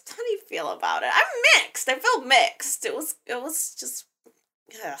you feel about it? I'm mixed. I felt mixed. It was just,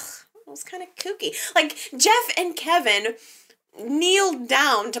 it was kind of kooky. Like, Jeff and Kevin kneeled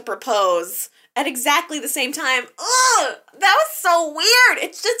down to propose at exactly the same time. Ugh! That was so weird.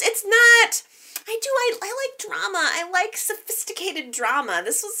 It's not... I like drama. I like sophisticated drama.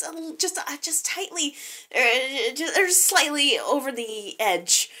 This was just tightly, or slightly over the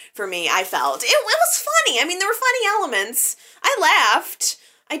edge for me, I felt. It was funny. I mean, there were funny elements. I laughed.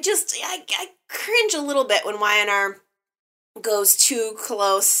 I cringe a little bit when Y&R goes too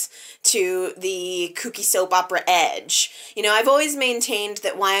close to the kooky soap opera edge. I've always maintained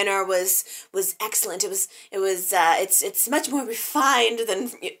that Y&R was excellent. It's much more refined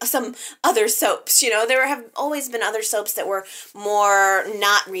than some other soaps. There have always been other soaps that were more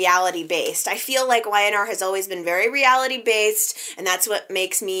not reality based. I feel like Y&R has always been very reality based, and that's what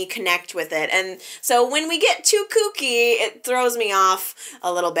makes me connect with it. And so when we get too kooky, it throws me off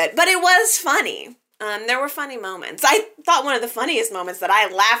a little bit. But it was funny. There were funny moments. I thought one of the funniest moments that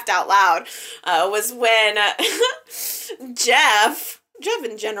I laughed out loud was when Jeff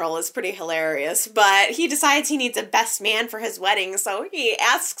in general is pretty hilarious, but he decides he needs a best man for his wedding, so he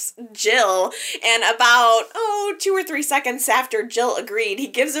asks Jill, and about, 2 or 3 seconds after Jill agreed, he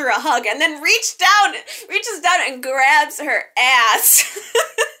gives her a hug, and then reaches down and grabs her ass.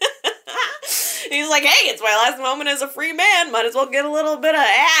 He's like, hey, it's my last moment as a free man, might as well get a little bit of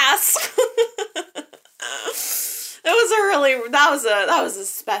ass. That was a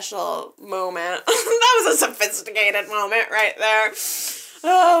special moment. That was a sophisticated moment right there.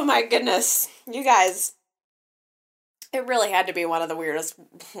 Oh my goodness. You guys, it really had to be one of the weirdest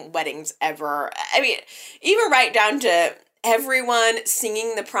weddings ever. I mean, even right down to everyone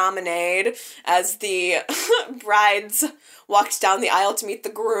singing the promenade as the brides walked down the aisle to meet the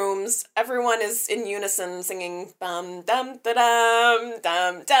grooms. Everyone is in unison singing bum dum da dum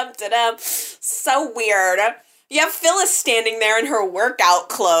dum dum da dum. So weird. You have Phyllis standing there in her workout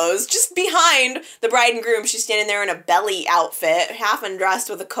clothes, just behind the bride and groom. She's standing there in a belly outfit, half undressed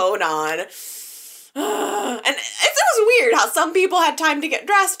with a coat on. And it was weird how some people had time to get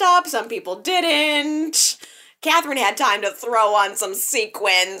dressed up, some people didn't. Catherine had time to throw on some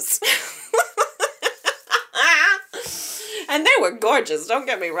sequins. And they were gorgeous, don't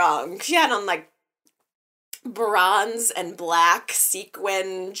get me wrong. She had on, bronze and black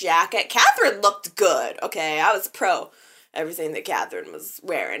sequin jacket. Catherine looked good, okay? I was pro everything that Catherine was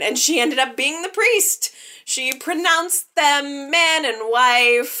wearing. And she ended up being the priest. She pronounced them man and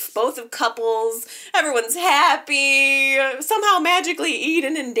wife, both of couples. Everyone's happy. Somehow magically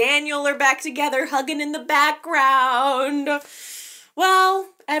Eden and Daniel are back together, hugging in the background. Well,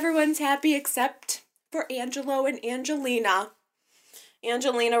 everyone's happy except for Angelo and Angelina.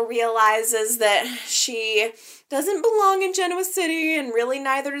 Angelina realizes that she doesn't belong in Genoa City, and really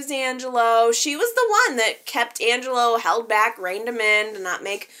neither does Angelo. She was the one that kept Angelo held back, reined him in to not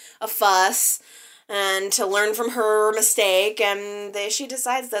make a fuss and to learn from her mistake, and she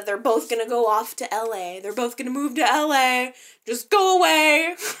decides that they're both going to go off to LA. They're both going to move to LA. Just go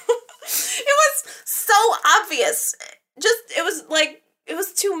away. It was so obvious. It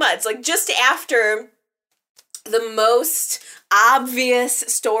was too much. Like, just after the most obvious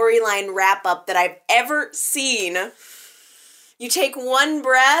storyline wrap-up that I've ever seen, you take one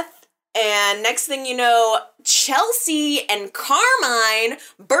breath, and next thing you know, Chelsea and Carmine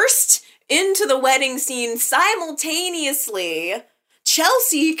burst into the wedding scene simultaneously.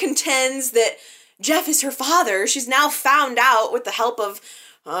 Chelsea contends that Jeff is her father. She's now found out with the help of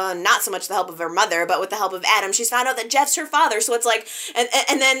not so much the help of her mother, but with the help of Adam, she's found out that Jeff's her father. So it's like, and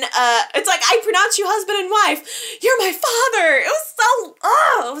then it's like, I pronounce you husband and wife. You're my father. It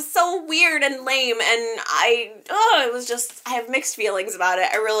was so weird and lame, and it was just, I have mixed feelings about it.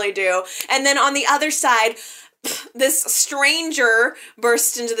 I really do. And then on the other side, this stranger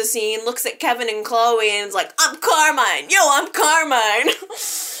bursts into the scene, looks at Kevin and Chloe, and is like, I'm Carmine. Yo, I'm Carmine.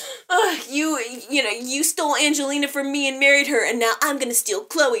 You stole Angelina from me and married her, and now I'm gonna steal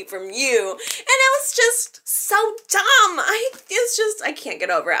Chloe from you. And it was just so dumb. I can't get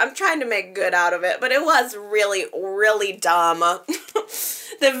over it. I'm trying to make good out of it, but it was really, really dumb.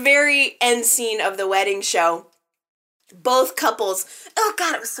 The very end scene of the wedding show, both couples, oh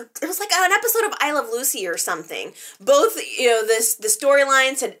god, it was like an episode of I Love Lucy or something. Both, the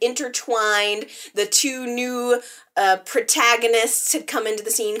storylines had intertwined. The two new protagonists had come into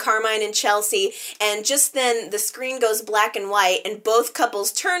the scene, Carmine and Chelsea, and just then the screen goes black and white, and both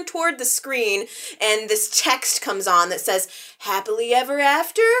couples turn toward the screen, and this text comes on that says, happily ever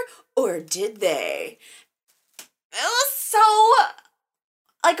after, or did they? It was so,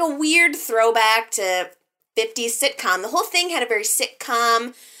 like, a weird throwback to 50s sitcom. The whole thing had a very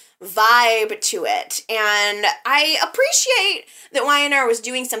sitcom vibe to it, and I appreciate that Y&R was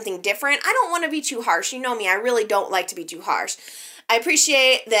doing something different. I don't want to be too harsh. You know me, I really don't like to be too harsh. I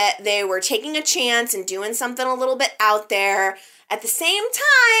appreciate that they were taking a chance and doing something a little bit out there. At the same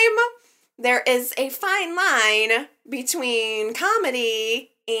time, there is a fine line between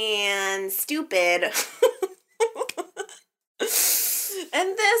comedy and stupid.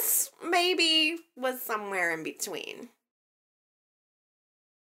 And this maybe was somewhere in between.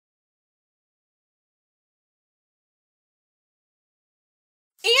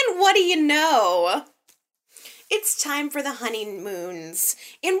 And what do you know? It's time for the honeymoons.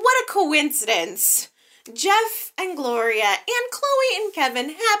 And what a coincidence! Jeff and Gloria and Chloe and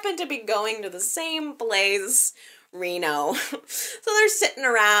Kevin happen to be going to the same place, Reno. So they're sitting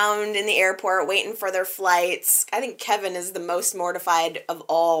around in the airport waiting for their flights. I think Kevin is the most mortified of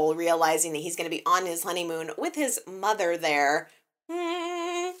all, realizing that he's going to be on his honeymoon with his mother there.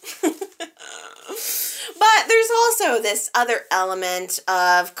 But there's also this other element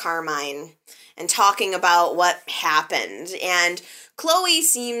of Carmine and talking about what happened. And Chloe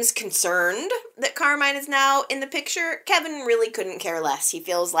seems concerned that Carmine is now in the picture. Kevin really couldn't care less. He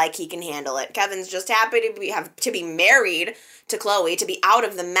feels like he can handle it. Kevin's just happy to be married to Chloe, to be out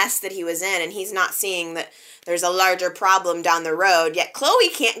of the mess that he was in, and he's not seeing that there's a larger problem down the road. Yet Chloe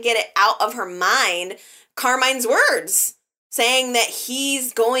can't get it out of her mind, Carmine's words, saying that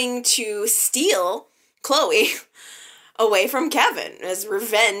he's going to steal Chloe away from Kevin as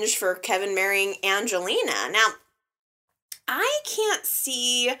revenge for Kevin marrying Angelina. Now, I can't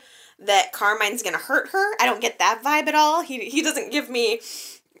see that Carmine's gonna hurt her. I don't get that vibe at all. He doesn't give me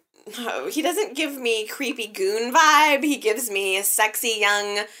creepy goon vibe. He gives me a sexy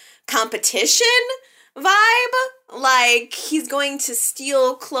young competition vibe. Like he's going to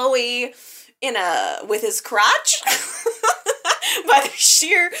steal Chloe with his crotch. By the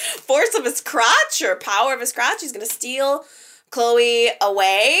sheer force of his crotch or power of his crotch, he's gonna steal Chloe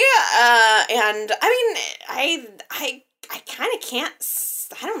away. And I mean, I kind of can't,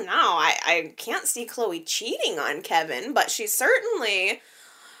 I don't know, I can't see Chloe cheating on Kevin, but she certainly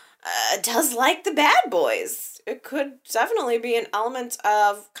does like the bad boys. It could definitely be an element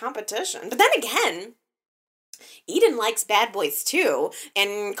of competition. But then again, Eden likes bad boys too,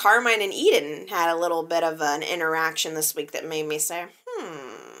 and Carmine and Eden had a little bit of an interaction this week that made me say,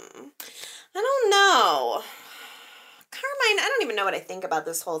 I don't know. Carmine, I don't even know what I think about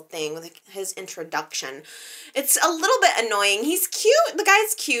this whole thing with his introduction. It's a little bit annoying. He's cute. The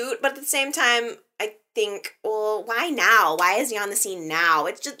guy's cute, but at the same time, I think, well, why now? Why is he on the scene now?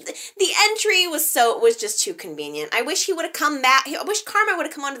 It's just, the entry was just too convenient. I wish he would have come back. I wish Carmine would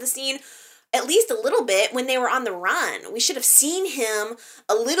have come onto the scene at least a little bit when they were on the run. We should have seen him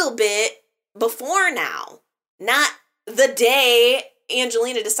a little bit before now. Not the day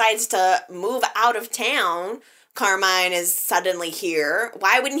Angelina decides to move out of town. Carmine is suddenly here.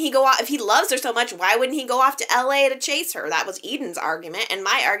 Why wouldn't he go off? If he loves her so much, why wouldn't he go off to LA to chase her? That was Eden's argument and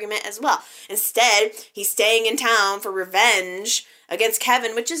my argument as well. Instead, he's staying in town for revenge against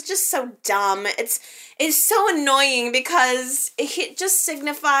Kevin, which is just so dumb. It's so annoying because it just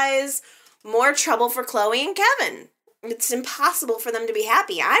signifies more trouble for Chloe and Kevin. It's impossible for them to be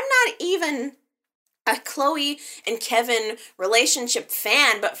happy. I'm not even a Chloe and Kevin relationship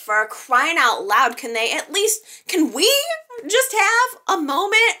fan, but for crying out loud, can we just have a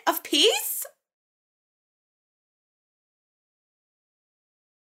moment of peace?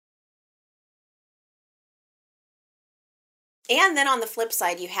 And then on the flip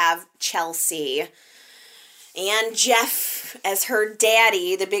side, you have Chelsea and Jeff as her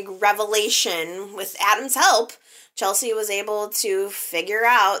daddy, the big revelation. With Adam's help, Chelsea was able to figure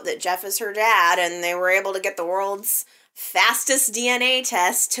out that Jeff is her dad, and they were able to get the world's fastest DNA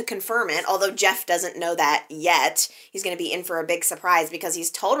test to confirm it, although Jeff doesn't know that yet. He's going to be in for a big surprise because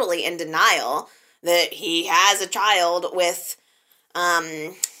he's totally in denial that he has a child with,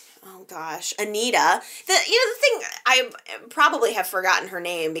 Anita. The thing, I probably have forgotten her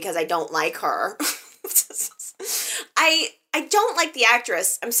name because I don't like her. I don't like the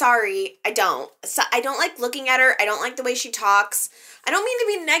actress. I'm sorry. I don't. So I don't like looking at her. I don't like the way she talks. I don't mean to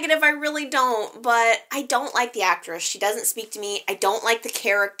be negative. I really don't. But I don't like the actress. She doesn't speak to me. I don't like the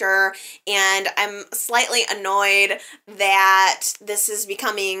character. And I'm slightly annoyed that this is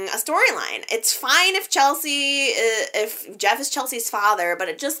becoming a storyline. It's fine if Jeff is Chelsea's father, but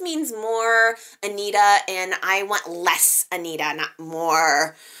it just means more Anita. And I want less Anita, not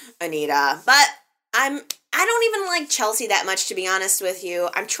more Anita. But I don't even like Chelsea that much, to be honest with you.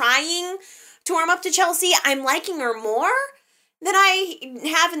 I'm trying to warm up to Chelsea. I'm liking her more than I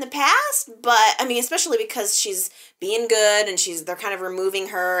have in the past, but I mean, especially because she's being good and they're kind of removing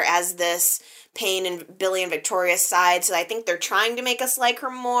her as this Payne and Billy and Victoria's side. So I think they're trying to make us like her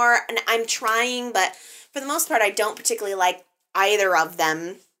more, and I'm trying, but for the most part, I don't particularly like either of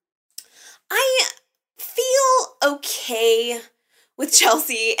them. I feel okay with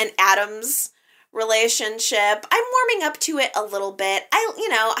Chelsea and Adam's relationship. I'm warming up to it a little bit.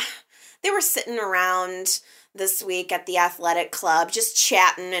 They were sitting around this week at the athletic club just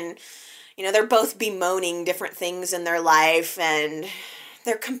chatting, and they're both bemoaning different things in their life, and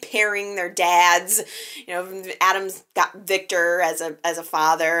they're comparing their dads. Adam's got Victor as a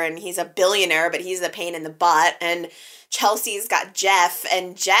father, and he's a billionaire, but he's a pain in the butt, and Chelsea's got Jeff,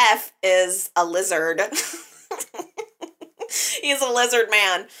 and Jeff is a lizard. He's a lizard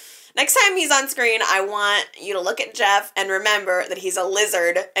man. Next time he's on screen, I want you to look at Jeff and remember that he's a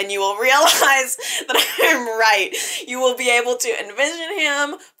lizard, and you will realize that I'm right. You will be able to envision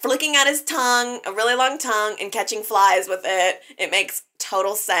him flicking out his tongue, a really long tongue, and catching flies with it. It makes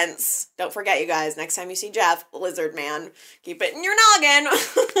total sense. Don't forget, you guys, next time you see Jeff, lizard man, keep it in your noggin.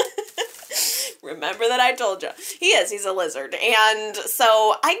 Remember that I told you. He's a lizard. And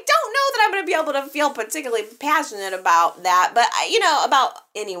so I don't know that I'm going to be able to feel particularly passionate about that, but about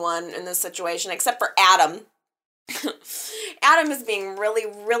anyone in this situation except for Adam. Adam is being really,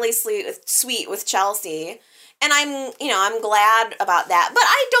 really sweet with Chelsea. And I'm glad about that. But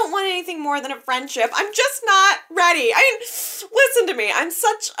I don't want anything more than a friendship. I'm just not ready. Listen to me. I'm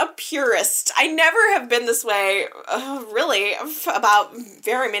such a purist. I never have been this way, really, about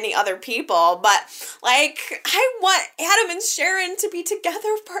very many other people. But, I want Adam and Sharon to be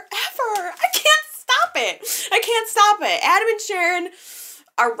together forever. I can't stop it. Adam and Sharon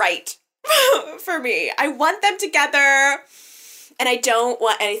are right for me. I want them together. And I don't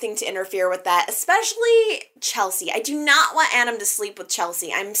want anything to interfere with that, especially Chelsea. I do not want Adam to sleep with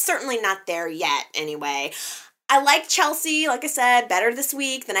Chelsea. I'm certainly not there yet, anyway. I like Chelsea, like I said, better this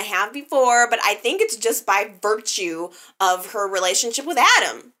week than I have before, but I think it's just by virtue of her relationship with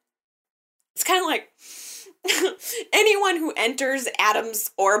Adam. It's kind of like anyone who enters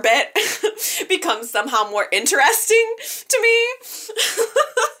Adam's orbit becomes somehow more interesting to me.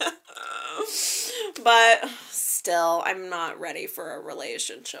 But still, I'm not ready for a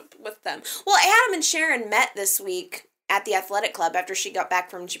relationship with them. Well, Adam and Sharon met this week at the athletic club after she got back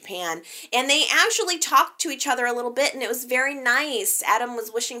from Japan, and they actually talked to each other a little bit, and it was very nice. Adam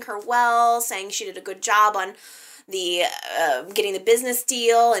was wishing her well, saying she did a good job on the getting the business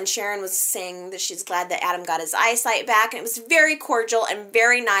deal, and Sharon was saying that she's glad that Adam got his eyesight back, and it was very cordial and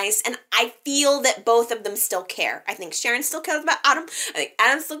very nice, and I feel that both of them still care. I think Sharon still cares about Adam. I think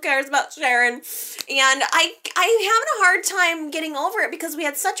Adam still cares about Sharon, and I'm having a hard time getting over it because we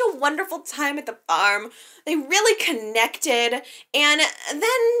had such a wonderful time at the farm. They really connected, and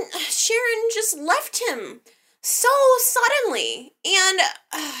then Sharon just left him so suddenly, and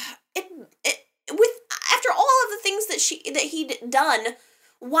with after all of the things that he'd done,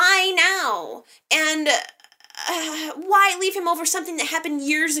 why now? And why leave him over something that happened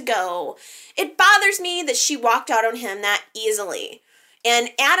years ago? It bothers me that she walked out on him that easily. And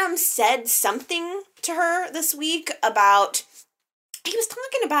Adam said something to her this week about, he was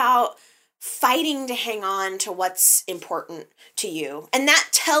talking about fighting to hang on to what's important to you. And that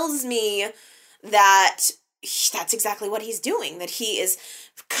tells me that that's exactly what he's doing, that he is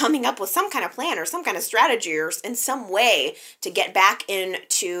coming up with some kind of plan or some kind of strategy or in some way to get back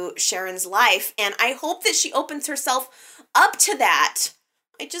into Sharon's life. And I hope that she opens herself up to that.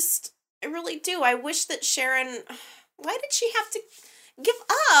 I really do. I wish that Sharon, why did she have to give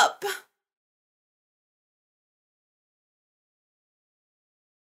up?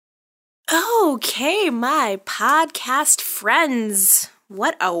 Okay, my podcast friends.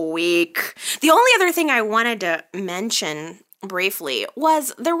 What a week. The only other thing I wanted to mention briefly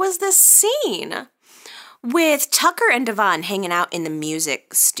was there was this scene with Tucker and Devon hanging out in the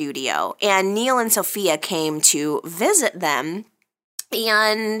music studio, and Neil and Sophia came to visit them,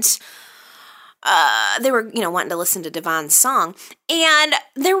 and they were, wanting to listen to Devon's song, and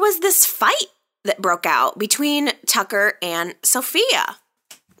there was this fight that broke out between Tucker and Sophia.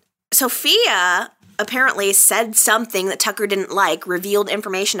 Sophia apparently said something that Tucker didn't like, revealed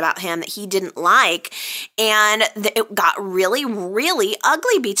information about him that he didn't like, and it got really, really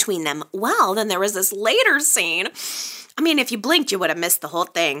ugly between them. Well, then there was this later scene. I mean, if you blinked, you would have missed the whole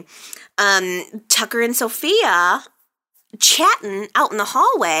thing. Tucker and Sophia chatting out in the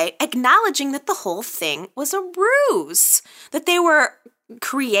hallway, acknowledging that the whole thing was a ruse, that they were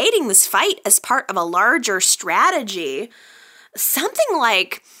creating this fight as part of a larger strategy. Something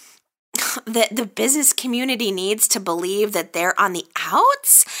like that the business community needs to believe that they're on the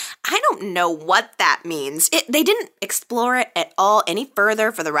outs. I don't know what that means. They didn't explore it at all any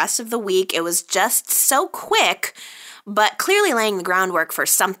further for the rest of the week. It was just so quick, but clearly laying the groundwork for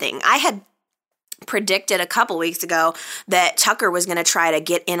something. I had predicted a couple weeks ago that Tucker was going to try to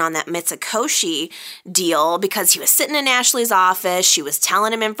get in on that Mitsukoshi deal because he was sitting in Ashley's office. She was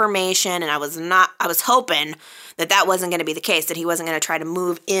telling him information, and I was hoping that wasn't going to be the case, that he wasn't going to try to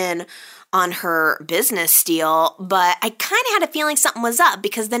move in on her business deal. But I kind of had a feeling something was up,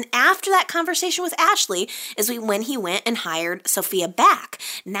 because then after that conversation with Ashley is when he went and hired Sophia back.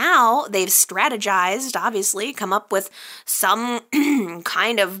 Now they've strategized, obviously, come up with some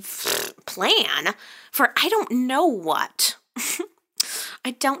kind of plan for I don't know what. I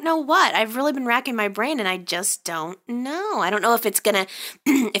don't know what. I've really been racking my brain and I just don't know. I don't know if if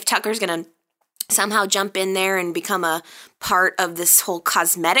Tucker's going to somehow jump in there and become a part of this whole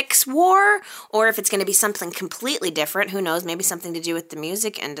cosmetics war, or if it's going to be something completely different. Who knows? Maybe something to do with the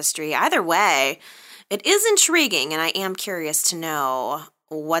music industry. Either way, it is intriguing, and I am curious to know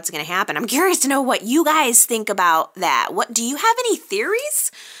what's going to happen. I'm curious to know what you guys think about that. Do you have any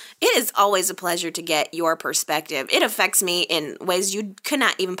theories? It is always a pleasure to get your perspective. It affects me in ways you could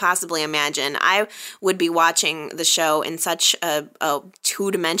not even possibly imagine. I would be watching the show in such a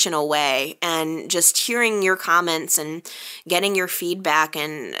two-dimensional way, and just hearing your comments and getting your feedback,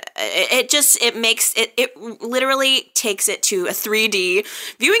 and it literally takes it to a 3D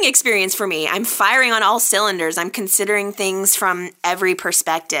viewing experience for me. I'm firing on all cylinders. I'm considering things from every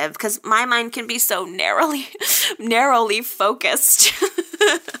perspective, because my mind can be so narrowly focused.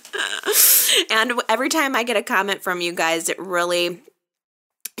 And every time I get a comment from you guys, it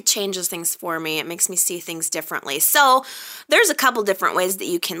changes things for me. It makes me see things differently. So there's a couple different ways that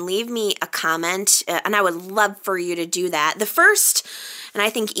you can leave me a comment, and I would love for you to do that. The first, and I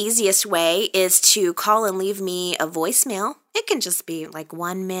think easiest way, is to call and leave me a voicemail. It can just be like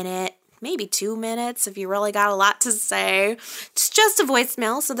 1 minute, maybe 2 minutes if you really got a lot to say. It's just a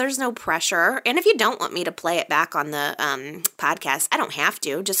voicemail, so there's no pressure. And if you don't want me to play it back on the podcast, I don't have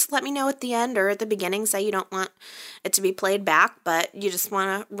to. Just let me know at the end or at the beginning. Say you don't want it to be played back, but you just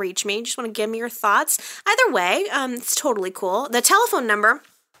want to reach me. You just want to give me your thoughts. Either way, it's totally cool. The telephone number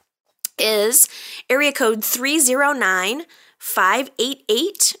is area code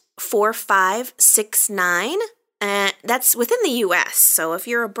 309-588-4569. That's within the U.S., so if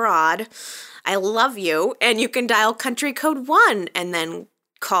you're abroad, I love you, and you can dial country code 1 and then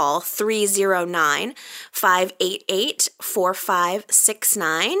call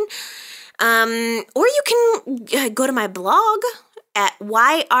 309-588-4569. Or you can go to my blog at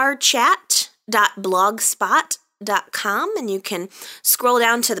yrchat.blogspot.com, and you can scroll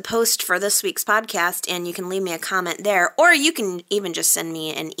down to the post for this week's podcast and you can leave me a comment there, or you can even just send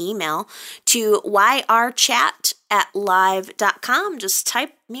me an email to yrchat@live.com. Just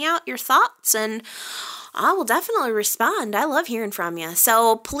type me out your thoughts and I will definitely respond. I love hearing from you.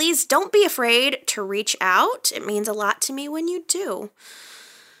 So please don't be afraid to reach out. It means a lot to me when you do.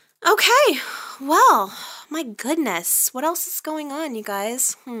 Okay, well, my goodness, what else is going on, you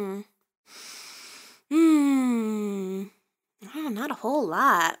guys? Oh, not a whole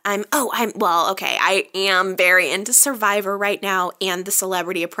lot. I am very into Survivor right now and The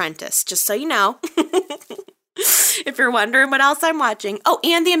Celebrity Apprentice, just so you know. If you're wondering what else I'm watching. Oh,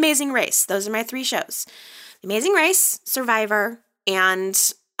 and The Amazing Race. Those are my 3 shows. The Amazing Race, Survivor, and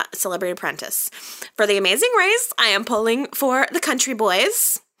Celebrity Apprentice. For The Amazing Race, I am pulling for the Country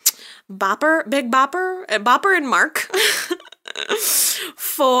Boys. Big Bopper and Mark.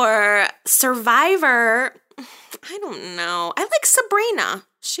 For Survivor, I don't know. I like Sabrina.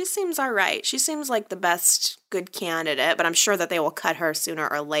 She seems all right. She seems like the best good candidate, but I'm sure that they will cut her sooner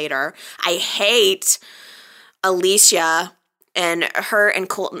or later. I hate Alicia, and her and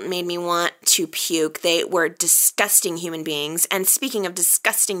Colton made me want to puke. They were disgusting human beings. And speaking of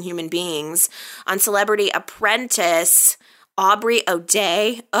disgusting human beings, on Celebrity Apprentice, Aubrey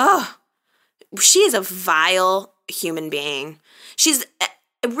O'Day, she is a vile human being. She's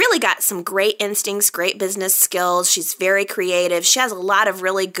really got some great instincts, great business skills. She's very creative. She has a lot of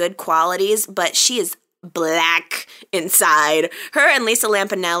really good qualities, but she is black inside. Her and Lisa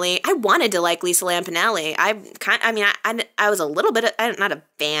Lampanelli. I wanted to like Lisa Lampanelli. I was a little bit, I'm not a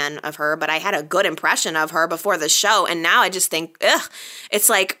fan of her, but I had a good impression of her before the show, and now I just think, it's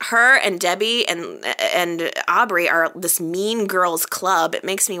like her and Debbie and Aubrey are this mean girls club. It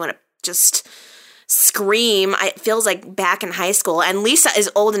makes me want to just scream. It feels like back in high school, and Lisa is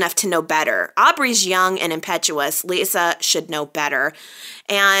old enough to know better. Aubrey's young and impetuous. Lisa should know better,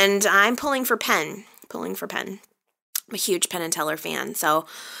 and I'm pulling for Penn. I'm a huge Penn and Teller fan, so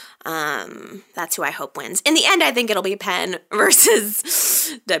that's who I hope wins. In the end, I think it'll be Penn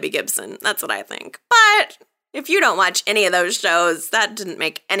versus Debbie Gibson. That's what I think. But if you don't watch any of those shows, that didn't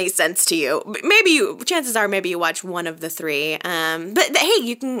make any sense to you. Chances are maybe you watch one of the 3. But hey,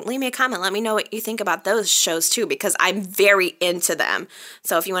 you can leave me a comment. Let me know what you think about those shows too, because I'm very into them.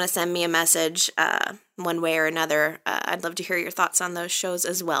 So if you want to send me a message one way or another, I'd love to hear your thoughts on those shows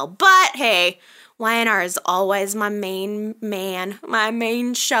as well. But hey, YNR is always my main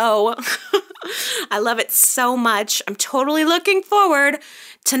show. I love it so much. I'm totally looking forward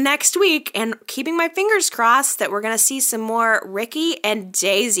to next week and keeping my fingers crossed that we're going to see some more Ricky and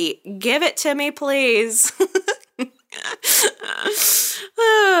Daisy. Give it to me, please.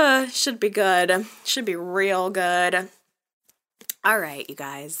 Should be good. Should be real good. All right, you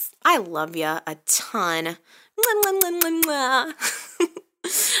guys. I love you a ton.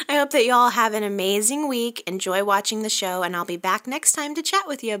 I hope that you all have an amazing week. Enjoy watching the show, and I'll be back next time to chat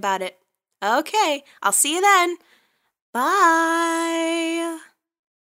with you about it. Okay, I'll see you then. Bye.